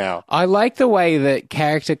action now. I like the way that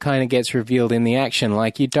character kind of gets revealed in the action.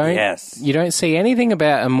 Like, you don't see anything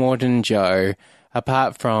about Immortan Joe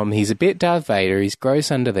apart from he's a bit Darth Vader, he's gross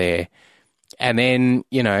under there. And then,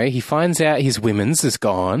 he finds out his women's is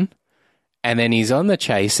gone. And then he's on the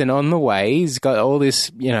chase, and on the way, he's got all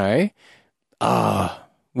this, wish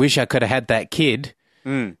I could have had that kid.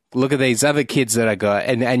 Look at these other kids that I got.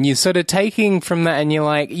 And you're sort of taking from that, and you're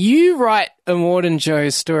like, you write Immortan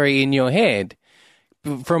Joe's story in your head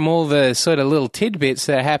from all the sort of little tidbits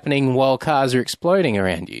that are happening while cars are exploding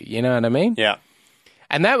around you. You know what I mean? Yeah.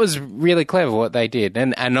 And that was really clever what they did.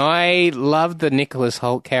 And I loved the Nicholas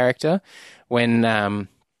Hoult character when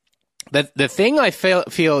the thing I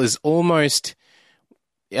feel is almost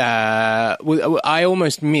I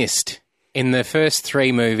almost missed in the first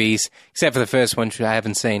three movies, except for the first one, which I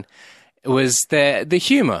haven't seen, was the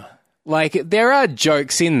humor. Like, there are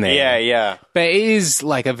jokes in there. Yeah, yeah. But it is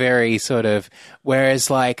like a very sort of... Whereas,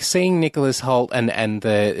 like, seeing Nicholas Hoult and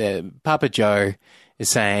the Papa Joe is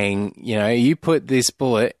saying, you put this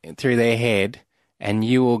bullet through their head and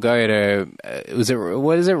you will go to...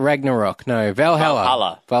 what is it? Ragnarok? No,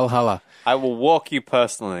 Valhalla. Valhalla. I will walk you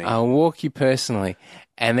personally. I'll walk you personally.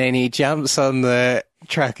 And then he jumps on the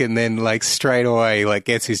truck and then, like, straight away, like,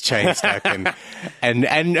 gets his chain stuck and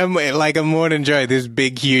like Immortan Joe, this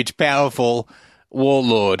big, huge, powerful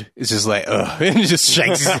warlord is just like, ugh, and just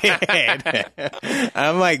shakes his head.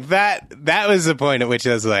 I'm like, that was the point at which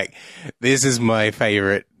I was like, this is my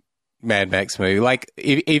favorite Mad Max movie. Like,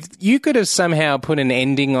 if you could have somehow put an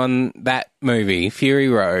ending on that movie, Fury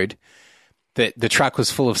Road, that the truck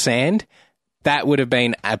was full of sand, that would have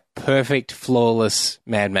been a perfect, flawless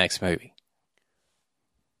Mad Max movie.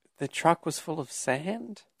 The truck was full of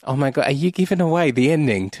sand? Oh my God, are you giving away the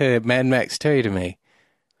ending to Mad Max 2 to me?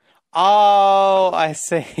 Oh, I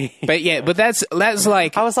see. But that's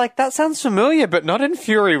like... I was like, that sounds familiar, but not in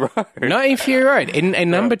Fury Road. Not in Fury Road.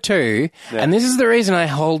 In number 2, and this is the reason I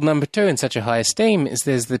hold number 2 in such a high esteem, is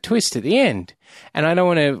there's the twist at the end. And I don't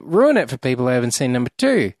want to ruin it for people who haven't seen number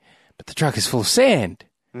 2, but the truck is full of sand.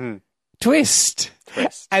 Twist.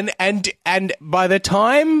 And by the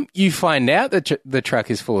time you find out that the truck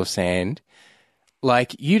is full of sand,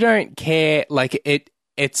 like, you don't care. Like,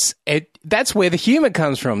 that's where the humor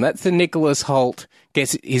comes from. That's the Nicholas Hoult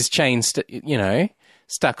gets his chain,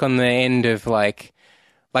 stuck on the end of like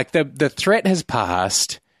the threat has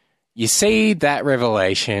passed. You see that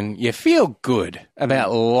revelation, you feel good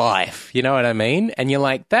about life. You know what I mean? And you're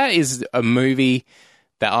like, that is a movie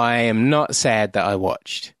that I am not sad that I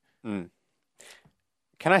watched.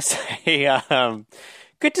 Can I say,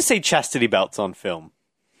 good to see chastity belts on film.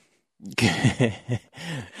 I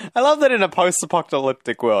love that in a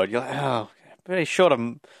post-apocalyptic world. You're like, oh, pretty short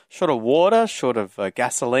of water, short of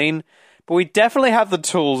gasoline, but we definitely have the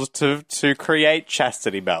tools to create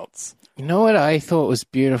chastity belts. You know what I thought was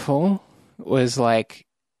beautiful? Was like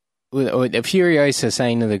Furiosa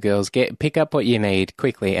saying to the girls, pick up what you need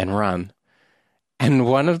quickly and run. And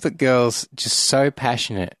one of the girls just so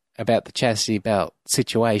passionate about the chastity belt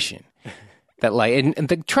situation that, like, and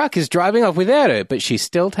the truck is driving off without her, but she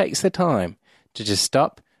still takes the time to just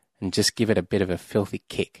stop and just give it a bit of a filthy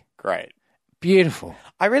kick. Great. Beautiful.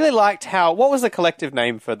 I really liked what was the collective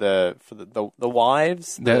name for the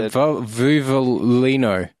wives? The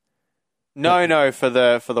Vuvolino. No, for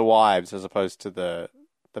the wives as opposed to the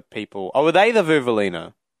people. Oh, were they the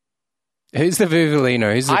Vuvolino? Who's the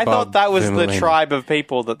Vuvolino? I thought that was the tribe of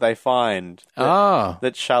people that they find.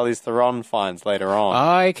 That Charlize Theron finds later on.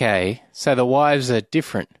 Oh, okay. So the wives are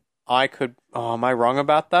different. Am I wrong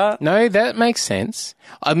about that? No, that makes sense.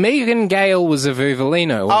 Megan Gale was a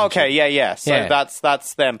Vuvolino. Oh, okay, yeah. So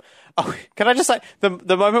that's them. Oh, can I just say,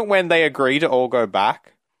 the moment when they agree to all go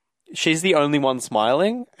back, she's the only one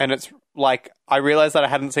smiling, and it's like, I realized that I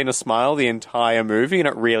hadn't seen a smile the entire movie, and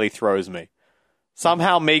it really throws me.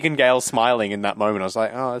 Somehow Megan Gale's smiling in that moment. I was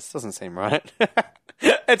like, oh, this doesn't seem right.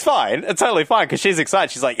 It's fine. It's totally fine because she's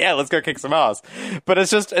excited. She's like, yeah, let's go kick some ass. But it's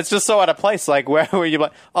just so out of place. Like, where were you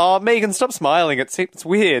like, oh, Megan, stop smiling. It's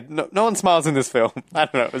weird. No one smiles in this film. I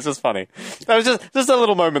don't know. It was just funny. That was just a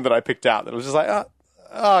little moment that I picked out that was just like,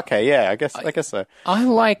 oh, okay, yeah, I guess so. I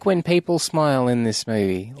like when people smile in this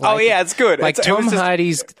movie. Oh, yeah, it's good. Like Tom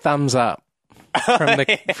Hardy's thumbs up.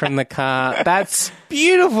 From the car. That's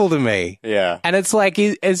beautiful to me. Yeah. And it's like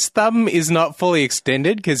his thumb is not fully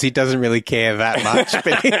extended because he doesn't really care that much.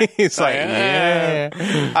 But he's like, yeah.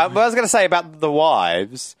 But I was going to say about the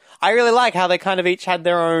wives, I really like how they kind of each had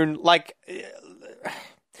their own, like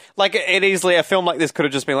it easily, a film like this could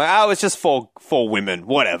have just been like, oh, it's just for women,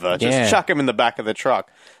 whatever. Just chuck them in the back of the truck.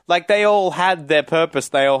 Like, they all had their purpose,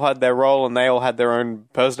 they all had their role, and they all had their own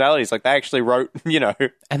personalities. Like, they actually wrote,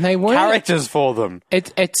 and they weren't characters for them.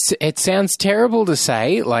 It sounds terrible to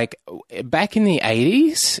say. Like, back in the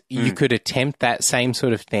 80s, you could attempt that same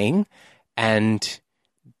sort of thing, and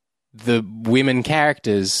the women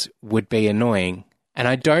characters would be annoying. And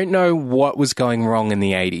I don't know what was going wrong in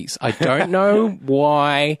the 80s. I don't know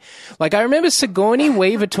why. Like, I remember Sigourney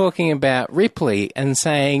Weaver talking about Ripley and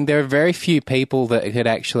saying there are very few people that could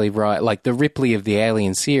actually write, like the Ripley of the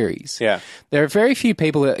Alien series. Yeah. There are very few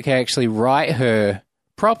people that can actually write her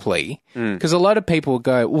properly because a lot of people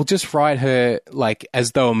go, well, just write her like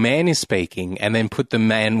as though a man is speaking and then put the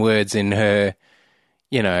man words in her,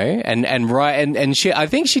 and write. And she, I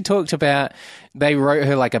think she talked about, they wrote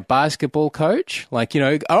her like a basketball coach, like,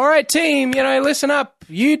 all right, team, listen up,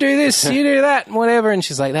 you do this, you do that, whatever. And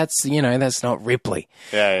she's like, that's not Ripley.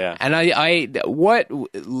 Yeah, yeah. And what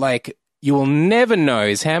you will never know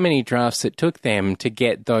is how many drafts it took them to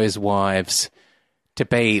get those wives to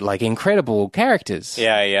be like incredible characters.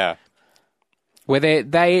 Yeah, yeah. Where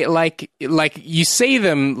they like you see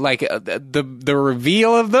them, like the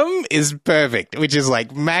reveal of them is perfect, which is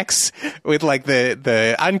like Max with like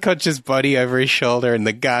the unconscious body over his shoulder and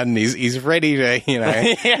the gun. He's ready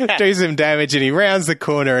to do some damage, and he rounds the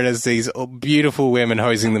corner and there's these beautiful women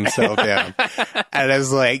hosing themselves down, and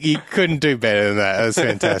it's like you couldn't do better than that. It was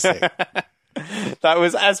fantastic. That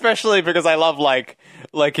was especially because I love like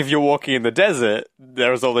if you're walking in the desert,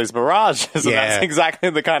 there's all these mirages, and that's exactly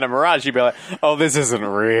the kind of mirage you'd be like, oh, this isn't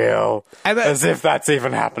real, as if that's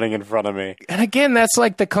even happening in front of me. And again, that's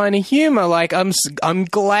like the kind of humor. Like I'm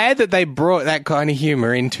glad that they brought that kind of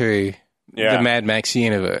humor into the Mad Max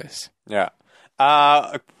universe. Yeah.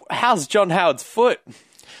 How's John Howard's foot?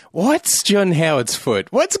 What's John Howard's foot?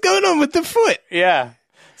 What's going on with the foot? Yeah.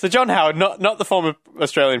 So John Howard, not the former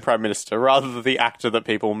Australian Prime Minister, rather the actor that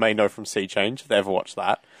people may know from Sea Change, if they ever watched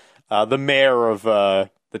that. The mayor of the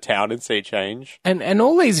town in Sea Change. And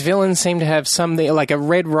all these villains seem to have something, like a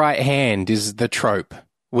red right hand is the trope,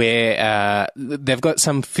 where they've got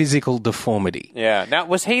some physical deformity. Yeah. Now,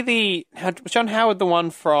 was John Howard the one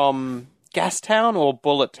from Gastown or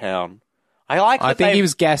Bullet Town? I think he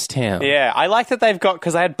was Gastown. Yeah, I like that they've got,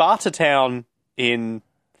 because they had Bartertown in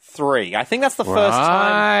 3. I think that's the first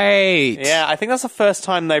time. Right. Yeah, I think that's the first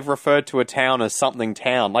time they've referred to a town as something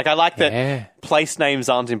town. Like, I like that place names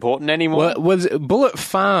aren't important anymore. Well, was Bullet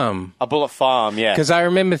Farm? A Bullet Farm, yeah. Because I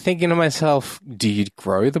remember thinking to myself, do you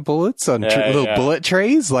grow the bullets on little bullet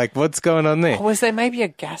trees? Like, what's going on there? Oh, was there maybe a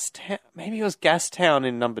Gastown? Maybe it was Gastown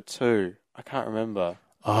in number 2. I can't remember.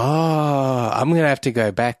 Oh, I'm going to have to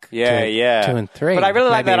go back to 2 and 3. But I really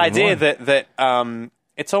like that idea that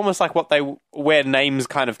it's almost like where names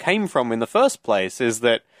kind of came from in the first place, is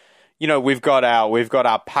that, we've got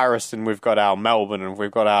our Paris and we've got our Melbourne and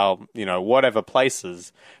we've got our, whatever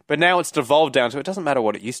places. But now it's devolved down to, it doesn't matter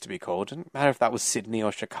what it used to be called. It didn't matter if that was Sydney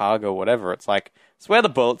or Chicago or whatever. It's like, it's where the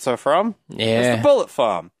bullets are from. Yeah. It's the Bullet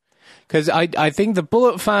Farm. Because I think the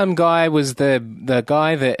Bullet Farm guy was the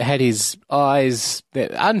guy that had his eyes,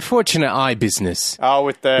 the unfortunate eye business. Oh,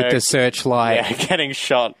 with the searchlight. Yeah, getting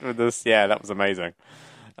shot with this. Yeah, that was amazing.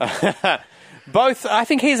 Both, I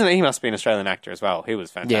think he must be an Australian actor as well. He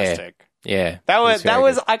was fantastic. Yeah. There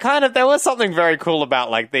was something very cool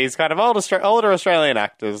about like these kind of older Australian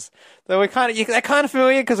actors that they're kind of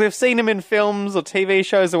familiar because we've seen them in films or TV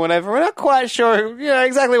shows or whatever. We're not quite sure,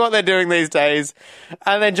 exactly what they're doing these days.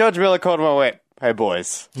 And then George Miller called them and went, hey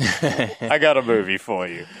boys, I got a movie for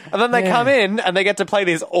you. And then they come in and they get to play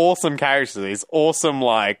these awesome characters, these awesome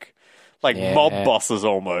mob bosses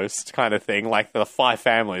almost kind of thing, like the 5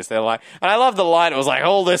 families. They're like, and I love the line, it was like,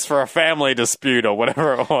 all this for a family dispute or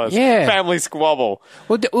whatever it was. Yeah. Family squabble.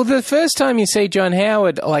 Well, the first time you see John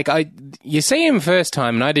Howard, you see him first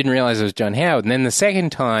time and I didn't realize it was John Howard. And then the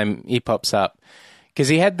second time he pops up because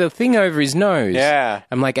he had the thing over his nose. Yeah.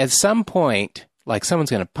 I'm like, at some point, Like someone's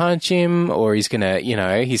going to punch him, or he's going to,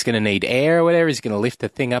 he's going to need air or whatever. He's going to lift the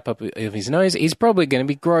thing up of his nose. He's probably going to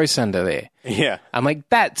be gross under there. Yeah. I'm like,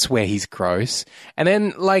 that's where he's gross. And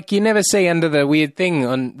then, like, you never see under the weird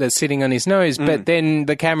thing that's sitting on his nose, but then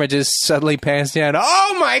the camera just suddenly pans down.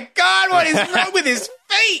 Oh my God, what is wrong with his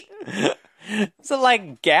feet? Is it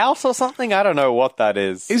like gout or something? I don't know what that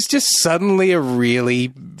is. It's just suddenly a really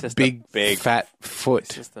big fat foot.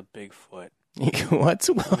 It's just a big foot. What's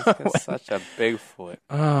such a big foot?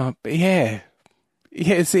 Oh, but yeah.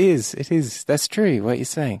 Yes, it is. It is. That's true, what you're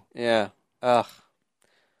saying. Yeah. Ugh.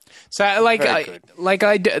 So,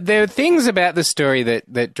 there are things about the story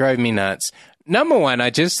that drove me nuts. Number one, I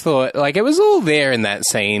just thought, like, it was all there in that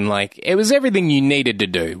scene. Like, it was everything you needed to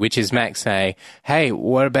do, which is Max say, hey,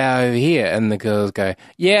 what about over here? And the girls go,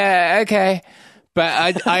 yeah, okay. But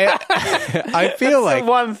I feel that's like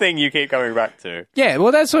the one thing you keep coming back to. Yeah,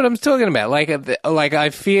 well, that's what I'm talking about. Like I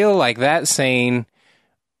feel like that scene,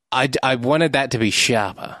 I wanted that to be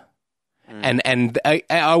sharper, and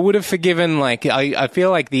I would have forgiven. Like I feel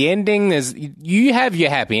like the ending is you have your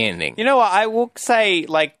happy ending. You know what? I will say,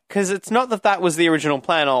 like, because it's not that was the original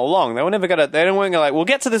plan all along. They were never gonna. They weren't gonna like, we'll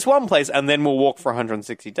get to this one place and then we'll walk for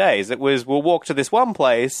 160 days. It was we'll walk to this one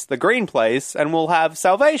place, the green place, and we'll have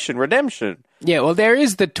salvation, redemption. Yeah, well, there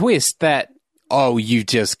is the twist that, you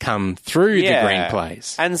just come through the green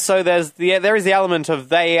place. And so there is the element of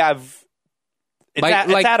they have...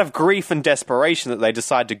 It's out of grief and desperation that they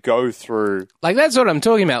decide to go through. Like, that's what I'm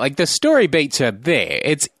talking about. Like, the story beats are there.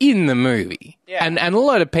 It's in the movie. Yeah. And a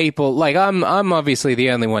lot of people, like, I'm obviously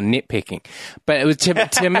the only one nitpicking. But it was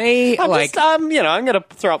to me, I'm going to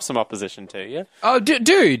throw up some opposition to you. Oh,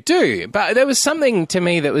 do. But there was something to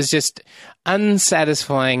me that was just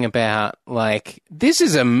unsatisfying about, like, this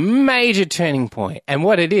is a major turning point. And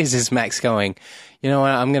what it is Max going, you know what,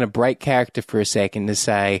 I'm going to break character for a second to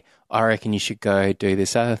say, I reckon you should go do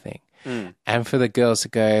this other thing. And for the girls to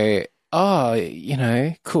go,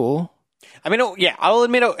 cool. I mean, I will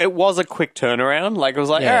admit it was a quick turnaround. Like, it was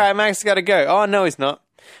like, all right, Max got to go. Oh, no, he's not.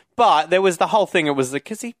 But there was the whole thing. It was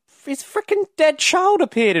because his freaking dead child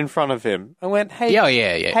appeared in front of him. I went, hey,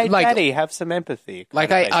 hey, like, Daddy, have some empathy. Like,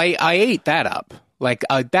 I eat that up. Like,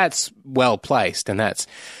 that's well placed, and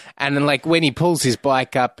then, like, when he pulls his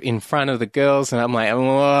bike up in front of the girls, and I'm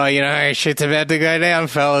like, shit's about to go down,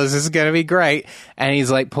 fellas. This is going to be great. And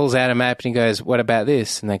he's like, pulls out a map and he goes, what about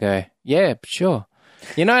this? And they go, yeah, sure.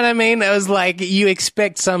 You know what I mean? It was like, you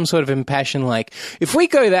expect some sort of impassion, like, if we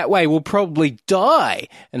go that way, we'll probably die.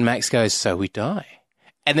 And Max goes, so we die.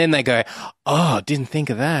 And then they go, oh, didn't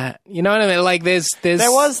think of that. You know what I mean? Like, there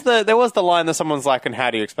was the line that someone's like, and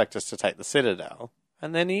how do you expect us to take the Citadel?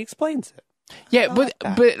 And then he explains it. Yeah,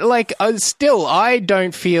 but like, still, I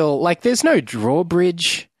don't feel like there's no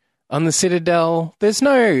drawbridge on the Citadel. There's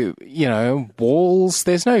no, walls.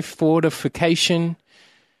 There's no fortification.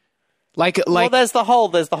 Well, there's the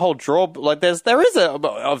whole draw. Like, there is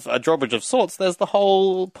a drawbridge of sorts. There's the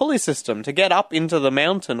whole pulley system to get up into the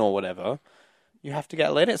mountain or whatever. You have to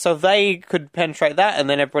get let in. So if they could penetrate that, and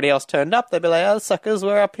then everybody else turned up, they'd be like, "Oh, suckers,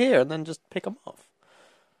 we're up here," and then just pick them off.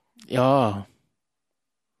 Oh.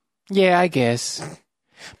 Yeah, I guess.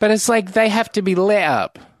 But it's like they have to be let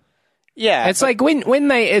up. Yeah. It's like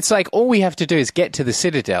it's like all we have to do is get to the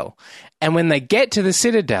Citadel. And when they get to the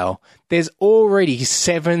Citadel, there's already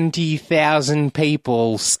 70,000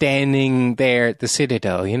 people standing there at the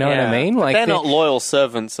Citadel. You know what I mean? Like, they're not loyal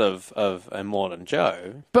servants of Immortan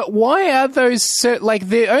Joe. But why are those...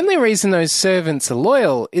 the only reason those servants are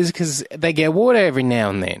loyal is because they get water every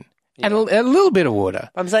now and then. Yeah. And a little bit of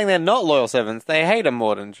water. I'm saying they're not loyal servants. They hate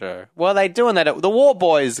Immortan Joe. Well, they're doing that. The War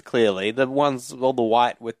Boys, clearly. The ones, all the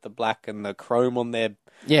white with the black and the chrome on their...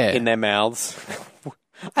 in their mouths.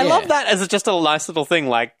 I love that as just a nice little thing,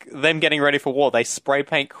 like them getting ready for war. They spray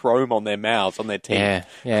paint chrome on their mouths, on their teeth.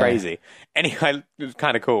 Yeah. Crazy. Anyway, it was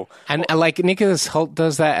kind of cool. And like Nicholas Hoult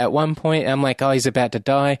does that at one point. I'm like, oh, he's about to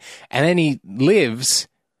die. And then he lives.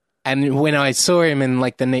 And when I saw him in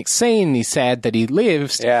like the next scene, he's sad that he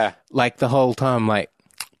lives. Yeah. Like the whole time, like,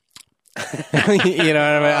 you know what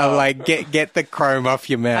I mean? I'm like, get the chrome off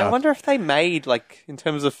your mouth. I wonder if they made, like, in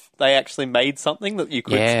terms of, they actually made something that you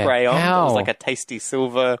could spray on. How? It was like a tasty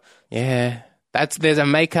silver. Yeah. There's a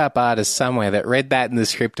makeup artist somewhere that read that in the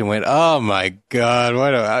script and went, oh my God,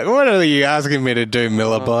 what are you asking me to do,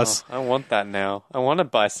 Miller boss? I want that now. I want to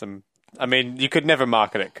buy some. I mean, you could never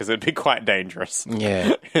market it because it'd be quite dangerous.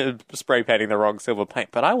 Yeah. Spray painting the wrong silver paint.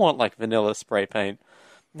 But I want, like, vanilla spray paint.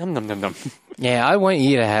 Nom, nom, nom, nom. Yeah, I want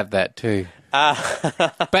you to have that too.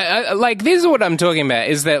 But, like, this is what I'm talking about,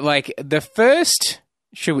 is that, like, the first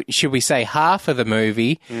should we say half of the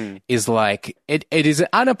movie is like it is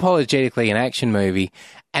unapologetically an action movie,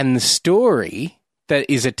 and the story that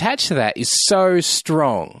is attached to that is so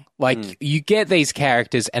strong. Like you get these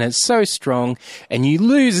characters and it's so strong, and you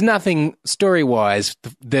lose nothing story-wise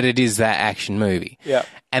that it is that action movie. Yeah.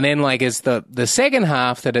 And then like it's the second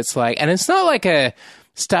half that it's like, and it's not like a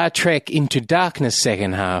Star Trek Into Darkness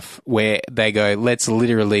second half where they go, let's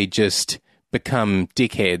literally just become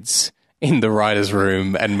dickheads in the writer's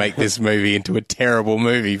room and make this movie into a terrible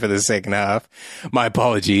movie for the second half. My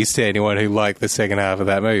apologies to anyone who liked the second half of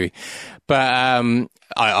that movie. But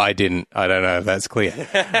I didn't. I don't know if that's clear.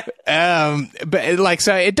 But like,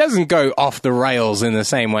 so it doesn't go off the rails in the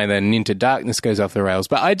same way that Into Darkness goes off the rails.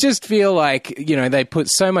 But I just feel like, you know, they put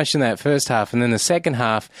so much in that first half, and then the second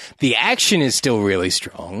half, the action is still really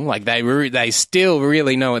strong. Like they still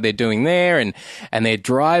really know what they're doing there, and they're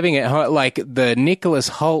driving it hard. Like the Nicholas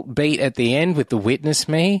Hoult beat at the end with the Witness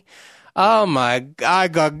Me. Oh my! I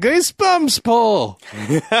got goosebumps, Paul.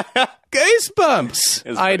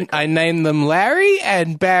 Goosebumps. I named them Larry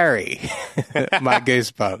and Barry. My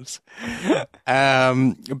goosebumps.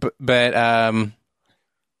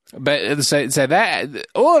 But so that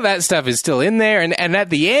all of that stuff is still in there, and at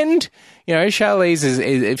the end, you know, Charlize is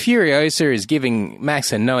Furiosa is giving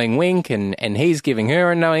Max a knowing wink, and he's giving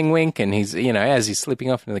her a knowing wink, and he's, you know, as he's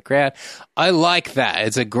slipping off into the crowd. I like that.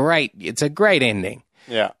 It's a great ending.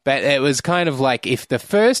 Yeah. But it was kind of like, if the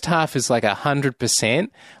first half is like 100%,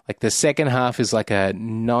 like the second half is like a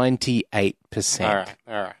 98%. All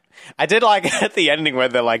right. I did like at the ending where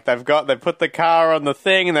they're like, they put the car on the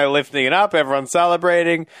thing and they're lifting it up, everyone's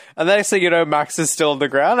celebrating, and the next thing you know, Max is still on the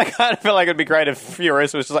ground. I kind of feel like it'd be great if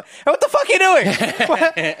Furiosa was just like, hey, what the fuck are you doing?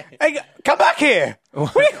 Hey, come back here.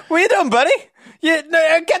 What are you doing, buddy?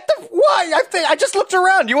 Why? I just looked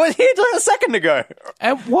around. You weren't here a second ago.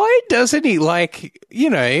 And why doesn't he, like, you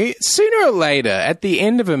know, sooner or later, at the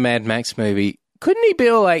end of a Mad Max movie, couldn't he be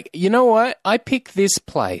like, you know what? I pick this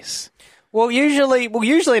place. Well, usually at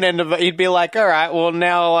the end of it, he'd be like, all right, well,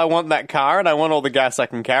 now I want that car and I want all the gas I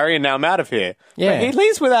can carry, and now I'm out of here. Yeah. But he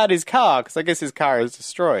leaves without his car because I guess his car is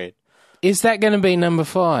destroyed. Is that going to be number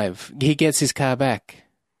 5? He gets his car back.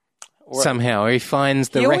 Somehow, or he finds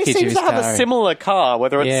the wreckage of his car. He always seems to have a similar car,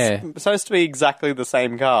 whether it's supposed to be exactly the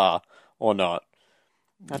same car or not.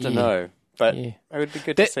 I don't know, but it would be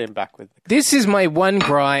good to see him back with. This is my one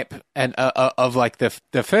gripe of like the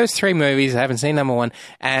first 3 movies. I haven't seen number 1,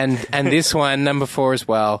 and this one, number 4 as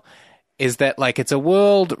well, is that like it's a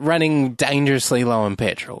world running dangerously low on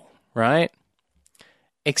petrol, right?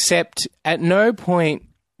 Except at no point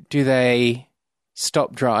do they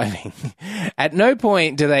stop driving. At no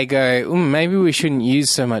point do they go, maybe we shouldn't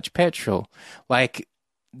use so much petrol. Like,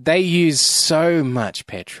 they use so much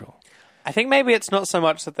petrol. I think maybe it's not so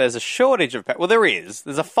much that there's a shortage of petrol. Well, there is.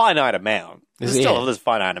 There's a finite amount. There's a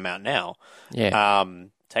finite amount now. Yeah.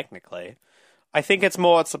 Technically. I think it's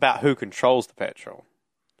about who controls the petrol.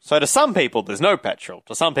 So to some people, there's no petrol.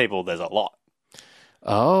 To some people, there's a lot.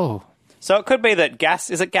 Oh. So it could be that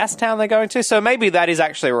is it Gastown they're going to? So maybe that is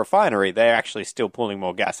actually a refinery. They're actually still pulling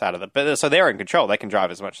more gas out of it. But so they're in control. They can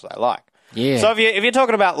drive as much as they like. Yeah. So if you're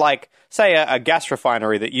talking about, like, say a gas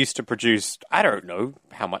refinery that used to produce, I don't know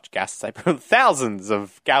how much gas they produce, thousands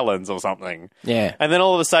of gallons or something. Yeah. And then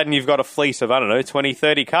all of a sudden you've got a fleet of, I don't know, 20,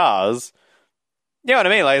 30 cars. You know what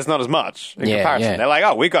I mean? Like, it's not as much in comparison. Yeah. They're like,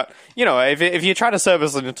 oh, we got, you know, if you're trying to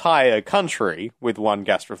service an entire country with one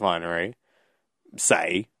gas refinery,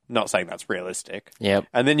 say, not saying that's realistic. Yep.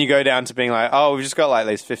 And then you go down to being like, oh, we've just got like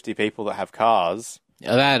these 50 people that have cars.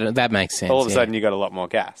 That makes sense. All of a sudden you got a lot more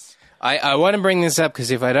gas. I want to bring this up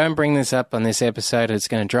because if I don't bring this up on this episode, it's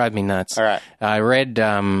going to drive me nuts. All right. I read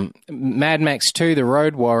Mad Max 2, The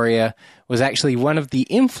Road Warrior, was actually one of the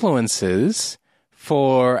influences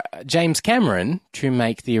for James Cameron to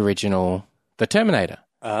make the original The Terminator.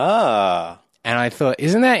 Ah. And I thought,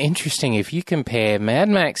 isn't that interesting if you compare Mad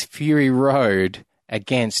Max Fury Road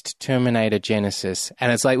against Terminator Genesis?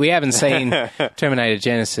 And it's like, we haven't seen Terminator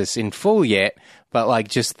Genesis in full yet, but like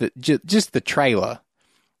just the trailer.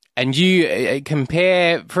 And you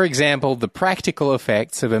compare, for example, the practical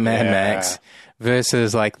effects of a Mad Max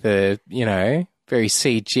versus like the, you know, very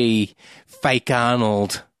CG fake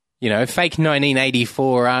Arnold, you know, fake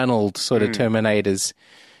 1984 Arnold sort of Terminators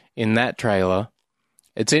in that trailer.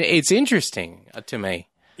 It's interesting to me.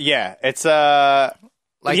 Yeah, it's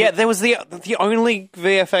there was the only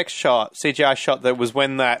VFX shot, CGI shot that was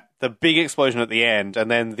when the big explosion at the end,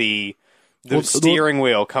 and then the steering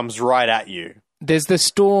wheel comes right at you. There's the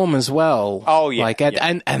storm as well. Oh yeah,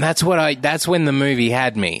 and that's when the movie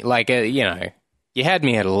had me. Like you know, You had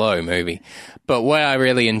me at a low movie. But what I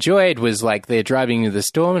really enjoyed was, like, they're driving into the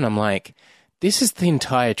storm, and I'm like, this is the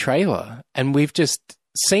entire trailer, and we've just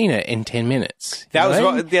seen it in 10 minutes.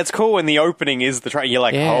 That's cool when the opening is the trailer. You're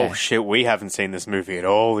like, oh, shit, we haven't seen this movie at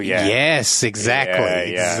all yet. Yes,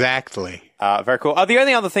 exactly. Yeah. Exactly. Very cool. The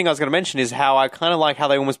only other thing I was going to mention is how I kind of like how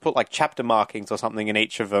they almost put, like, chapter markings or something in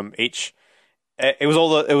each of them. It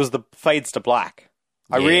was the fades to black.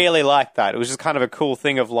 I really liked that. It was just kind of a cool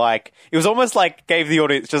thing of, like, it was almost like gave the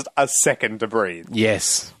audience just a second to breathe.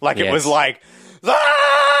 Yes. Like, it was like,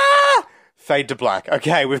 ah! Fade to black.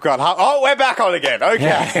 Okay, we've got... Oh, we're back on again.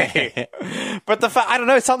 Okay. But I don't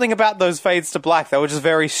know, something about those fades to black, they were just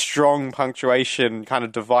very strong punctuation, kind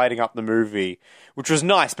of dividing up the movie, which was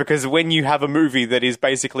nice, because when you have a movie that is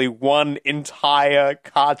basically one entire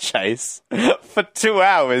car chase for 2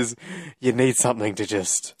 hours, you need something to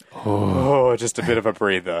just... just a bit of a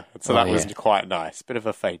breather. So that was quite nice. Bit of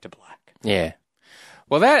a fade to black. Yeah.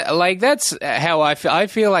 Well, that's how I feel. I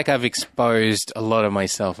feel like I've exposed a lot of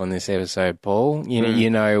myself on this episode, Paul. You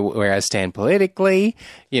know where I stand politically.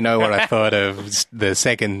 You know what I thought of the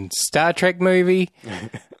second Star Trek movie.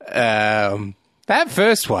 That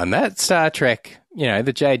first one, that Star Trek,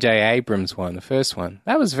 the J.J. Abrams one, the first one,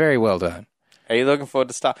 that was very well done. Are you looking forward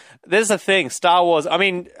to Star... There's a thing, Star Wars... I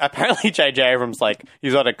mean, apparently J.J. Abrams, like, he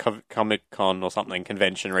was at a Comic-Con or something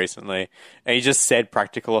convention recently, and he just said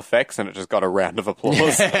practical effects, and it just got a round of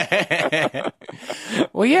applause.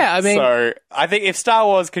 Well, yeah, I mean... So, I think if Star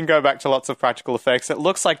Wars can go back to lots of practical effects, it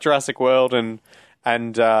looks like Jurassic World and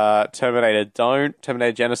Terminator don't.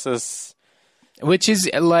 Terminator Genesis... Which is,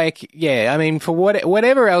 like, I mean, for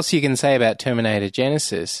whatever else you can say about Terminator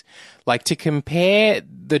Genesis, like, to compare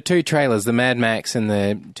the two trailers, the Mad Max and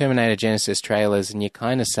the Terminator Genesis trailers, and you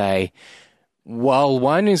kind of say, while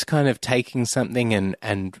one is kind of taking something and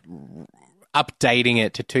updating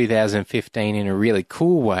it to 2015 in a really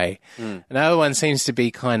cool way, another one seems to be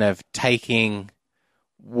kind of taking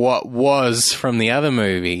what was from the other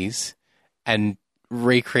movies and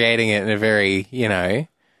recreating it in a very,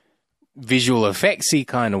 visual effectsy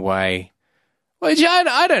kind of way. Which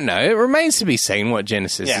I don't know. It remains to be seen what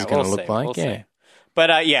Genesis is going to look like. We'll see.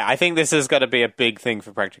 But I think this is going to be a big thing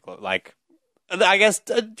for practical. Like, I guess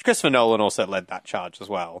Christopher Nolan also led that charge as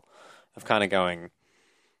well, of kind of going,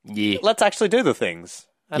 let's actually do the things.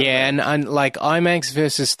 And like IMAX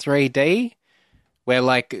versus 3D, where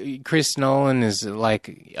like Christopher Nolan is like,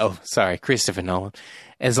 please.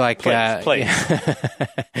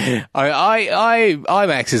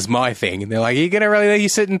 IMAX is my thing. And they're like, are you going to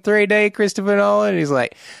release it in 3D, Christopher Nolan? And he's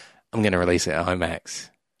like, I'm going to release it in IMAX.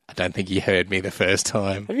 I don't think you heard me the first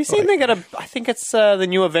time. Have you seen I think it's the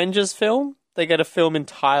new Avengers film. They get a film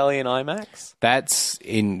entirely in IMAX. That's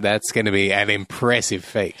going to be an impressive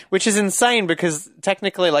feat. Which is insane because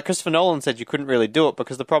technically, like Christopher Nolan said, you couldn't really do it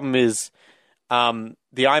because the problem is the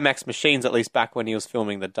IMAX machines, at least back when he was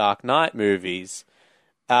filming the Dark Knight movies,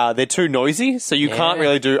 they're too noisy, so you can't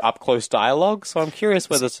really do up-close dialogue. So I'm curious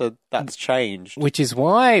whether that's changed. Which is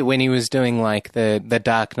why when he was doing like the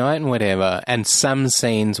Dark Knight and whatever, and some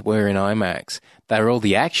scenes were in IMAX, they were all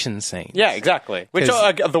the action scenes. Yeah, exactly. Which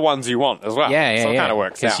are the ones you want as well. Yeah. So it kind of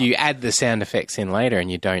works out. Because you add the sound effects in later and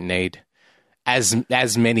you don't need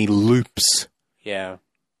as many loops. Yeah.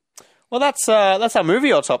 Well, that's our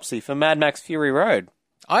movie autopsy for Mad Max Fury Road.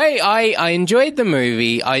 I enjoyed the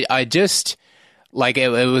movie. I just... Like, it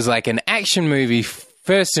was like an action movie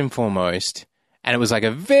first and foremost, and it was like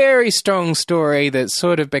a very strong story that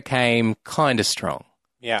sort of became kind of strong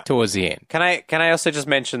towards the end. Can I also just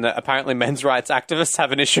mention that apparently men's rights activists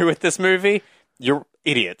have an issue with this movie? You're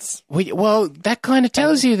idiots. Well, that kind of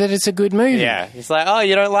tells you that it's a good movie. Yeah. It's like, oh,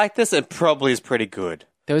 you don't like this? It probably is pretty good.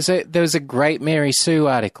 There was a great Mary Sue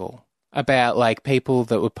article about, like, people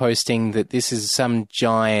that were posting that this is some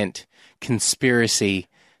giant conspiracy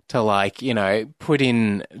to, like, put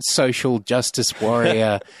in social justice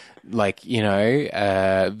warrior, like,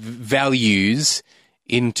 values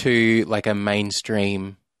into, like, a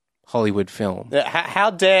mainstream Hollywood film. How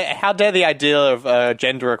dare the idea of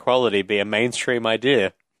gender equality be a mainstream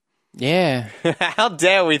idea? Yeah. How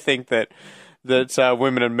dare we think that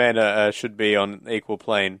women and men should be on equal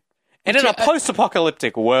plane? And in a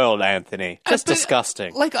post-apocalyptic world, Anthony. Just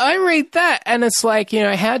disgusting. Like, I read that, and it's like,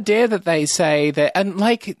 how dare that they say that, and,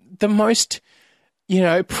 like, the most,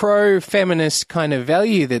 pro-feminist kind of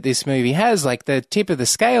value that this movie has, like, the tip of the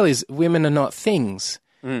scale is women are not things.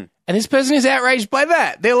 And this person is outraged by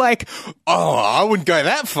that. They're like, oh, I wouldn't go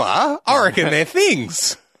that far. I reckon they're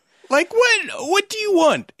things. Like, what do you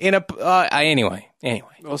want in a... Anyway.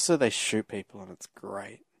 Also, they shoot people, and it's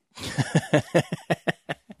great.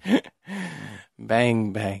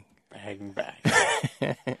 Bang, bang. bang,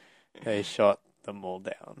 bang. They shot them all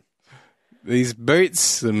down. These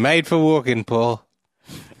boots are made for walking, Paul.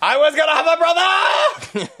 I was going to have a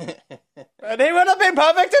brother! And he would have been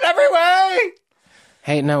perfect in every way!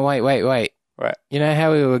 Hey, no, wait. Right. You know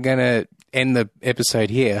how we were going to end the episode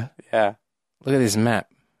here? Yeah. Look at this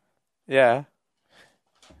map. Yeah.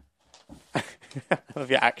 If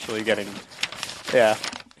you're actually getting... Yeah.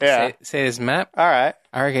 See this map? All right.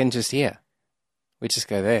 I reckon just here. We just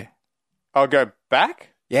go there. I'll go back?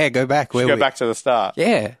 Yeah, go back. Go back to the start.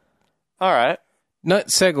 Yeah. All right.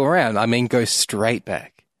 Not circle around. I mean, go straight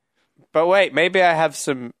back. But wait, maybe I have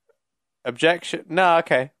some objection. No,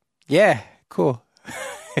 okay. Yeah, cool.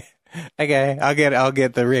 Okay, I'll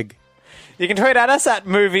get the rig. You can tweet at us at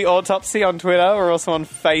Movie Autopsy on Twitter. We're also on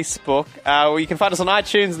Facebook. You can find us on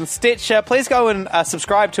iTunes and Stitcher. Please go and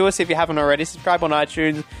subscribe to us if you haven't already. Subscribe on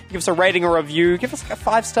iTunes. Give us a rating or review. Give us like a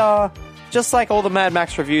 5-star. Just like all the Mad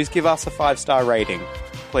Max reviews, give us a 5-star rating.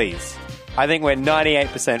 Please. I think we're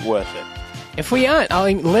 98% worth it. If we aren't,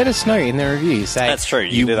 let us know in the review. Say, that's true.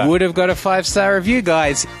 You would have got a 5-star review,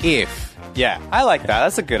 guys, if... Yeah, I like that.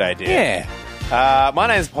 That's a good idea. Yeah. My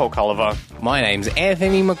name's Paul Culliver. My name's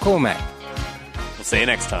Anthony McCormack. We'll see you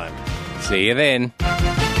next time. See you then.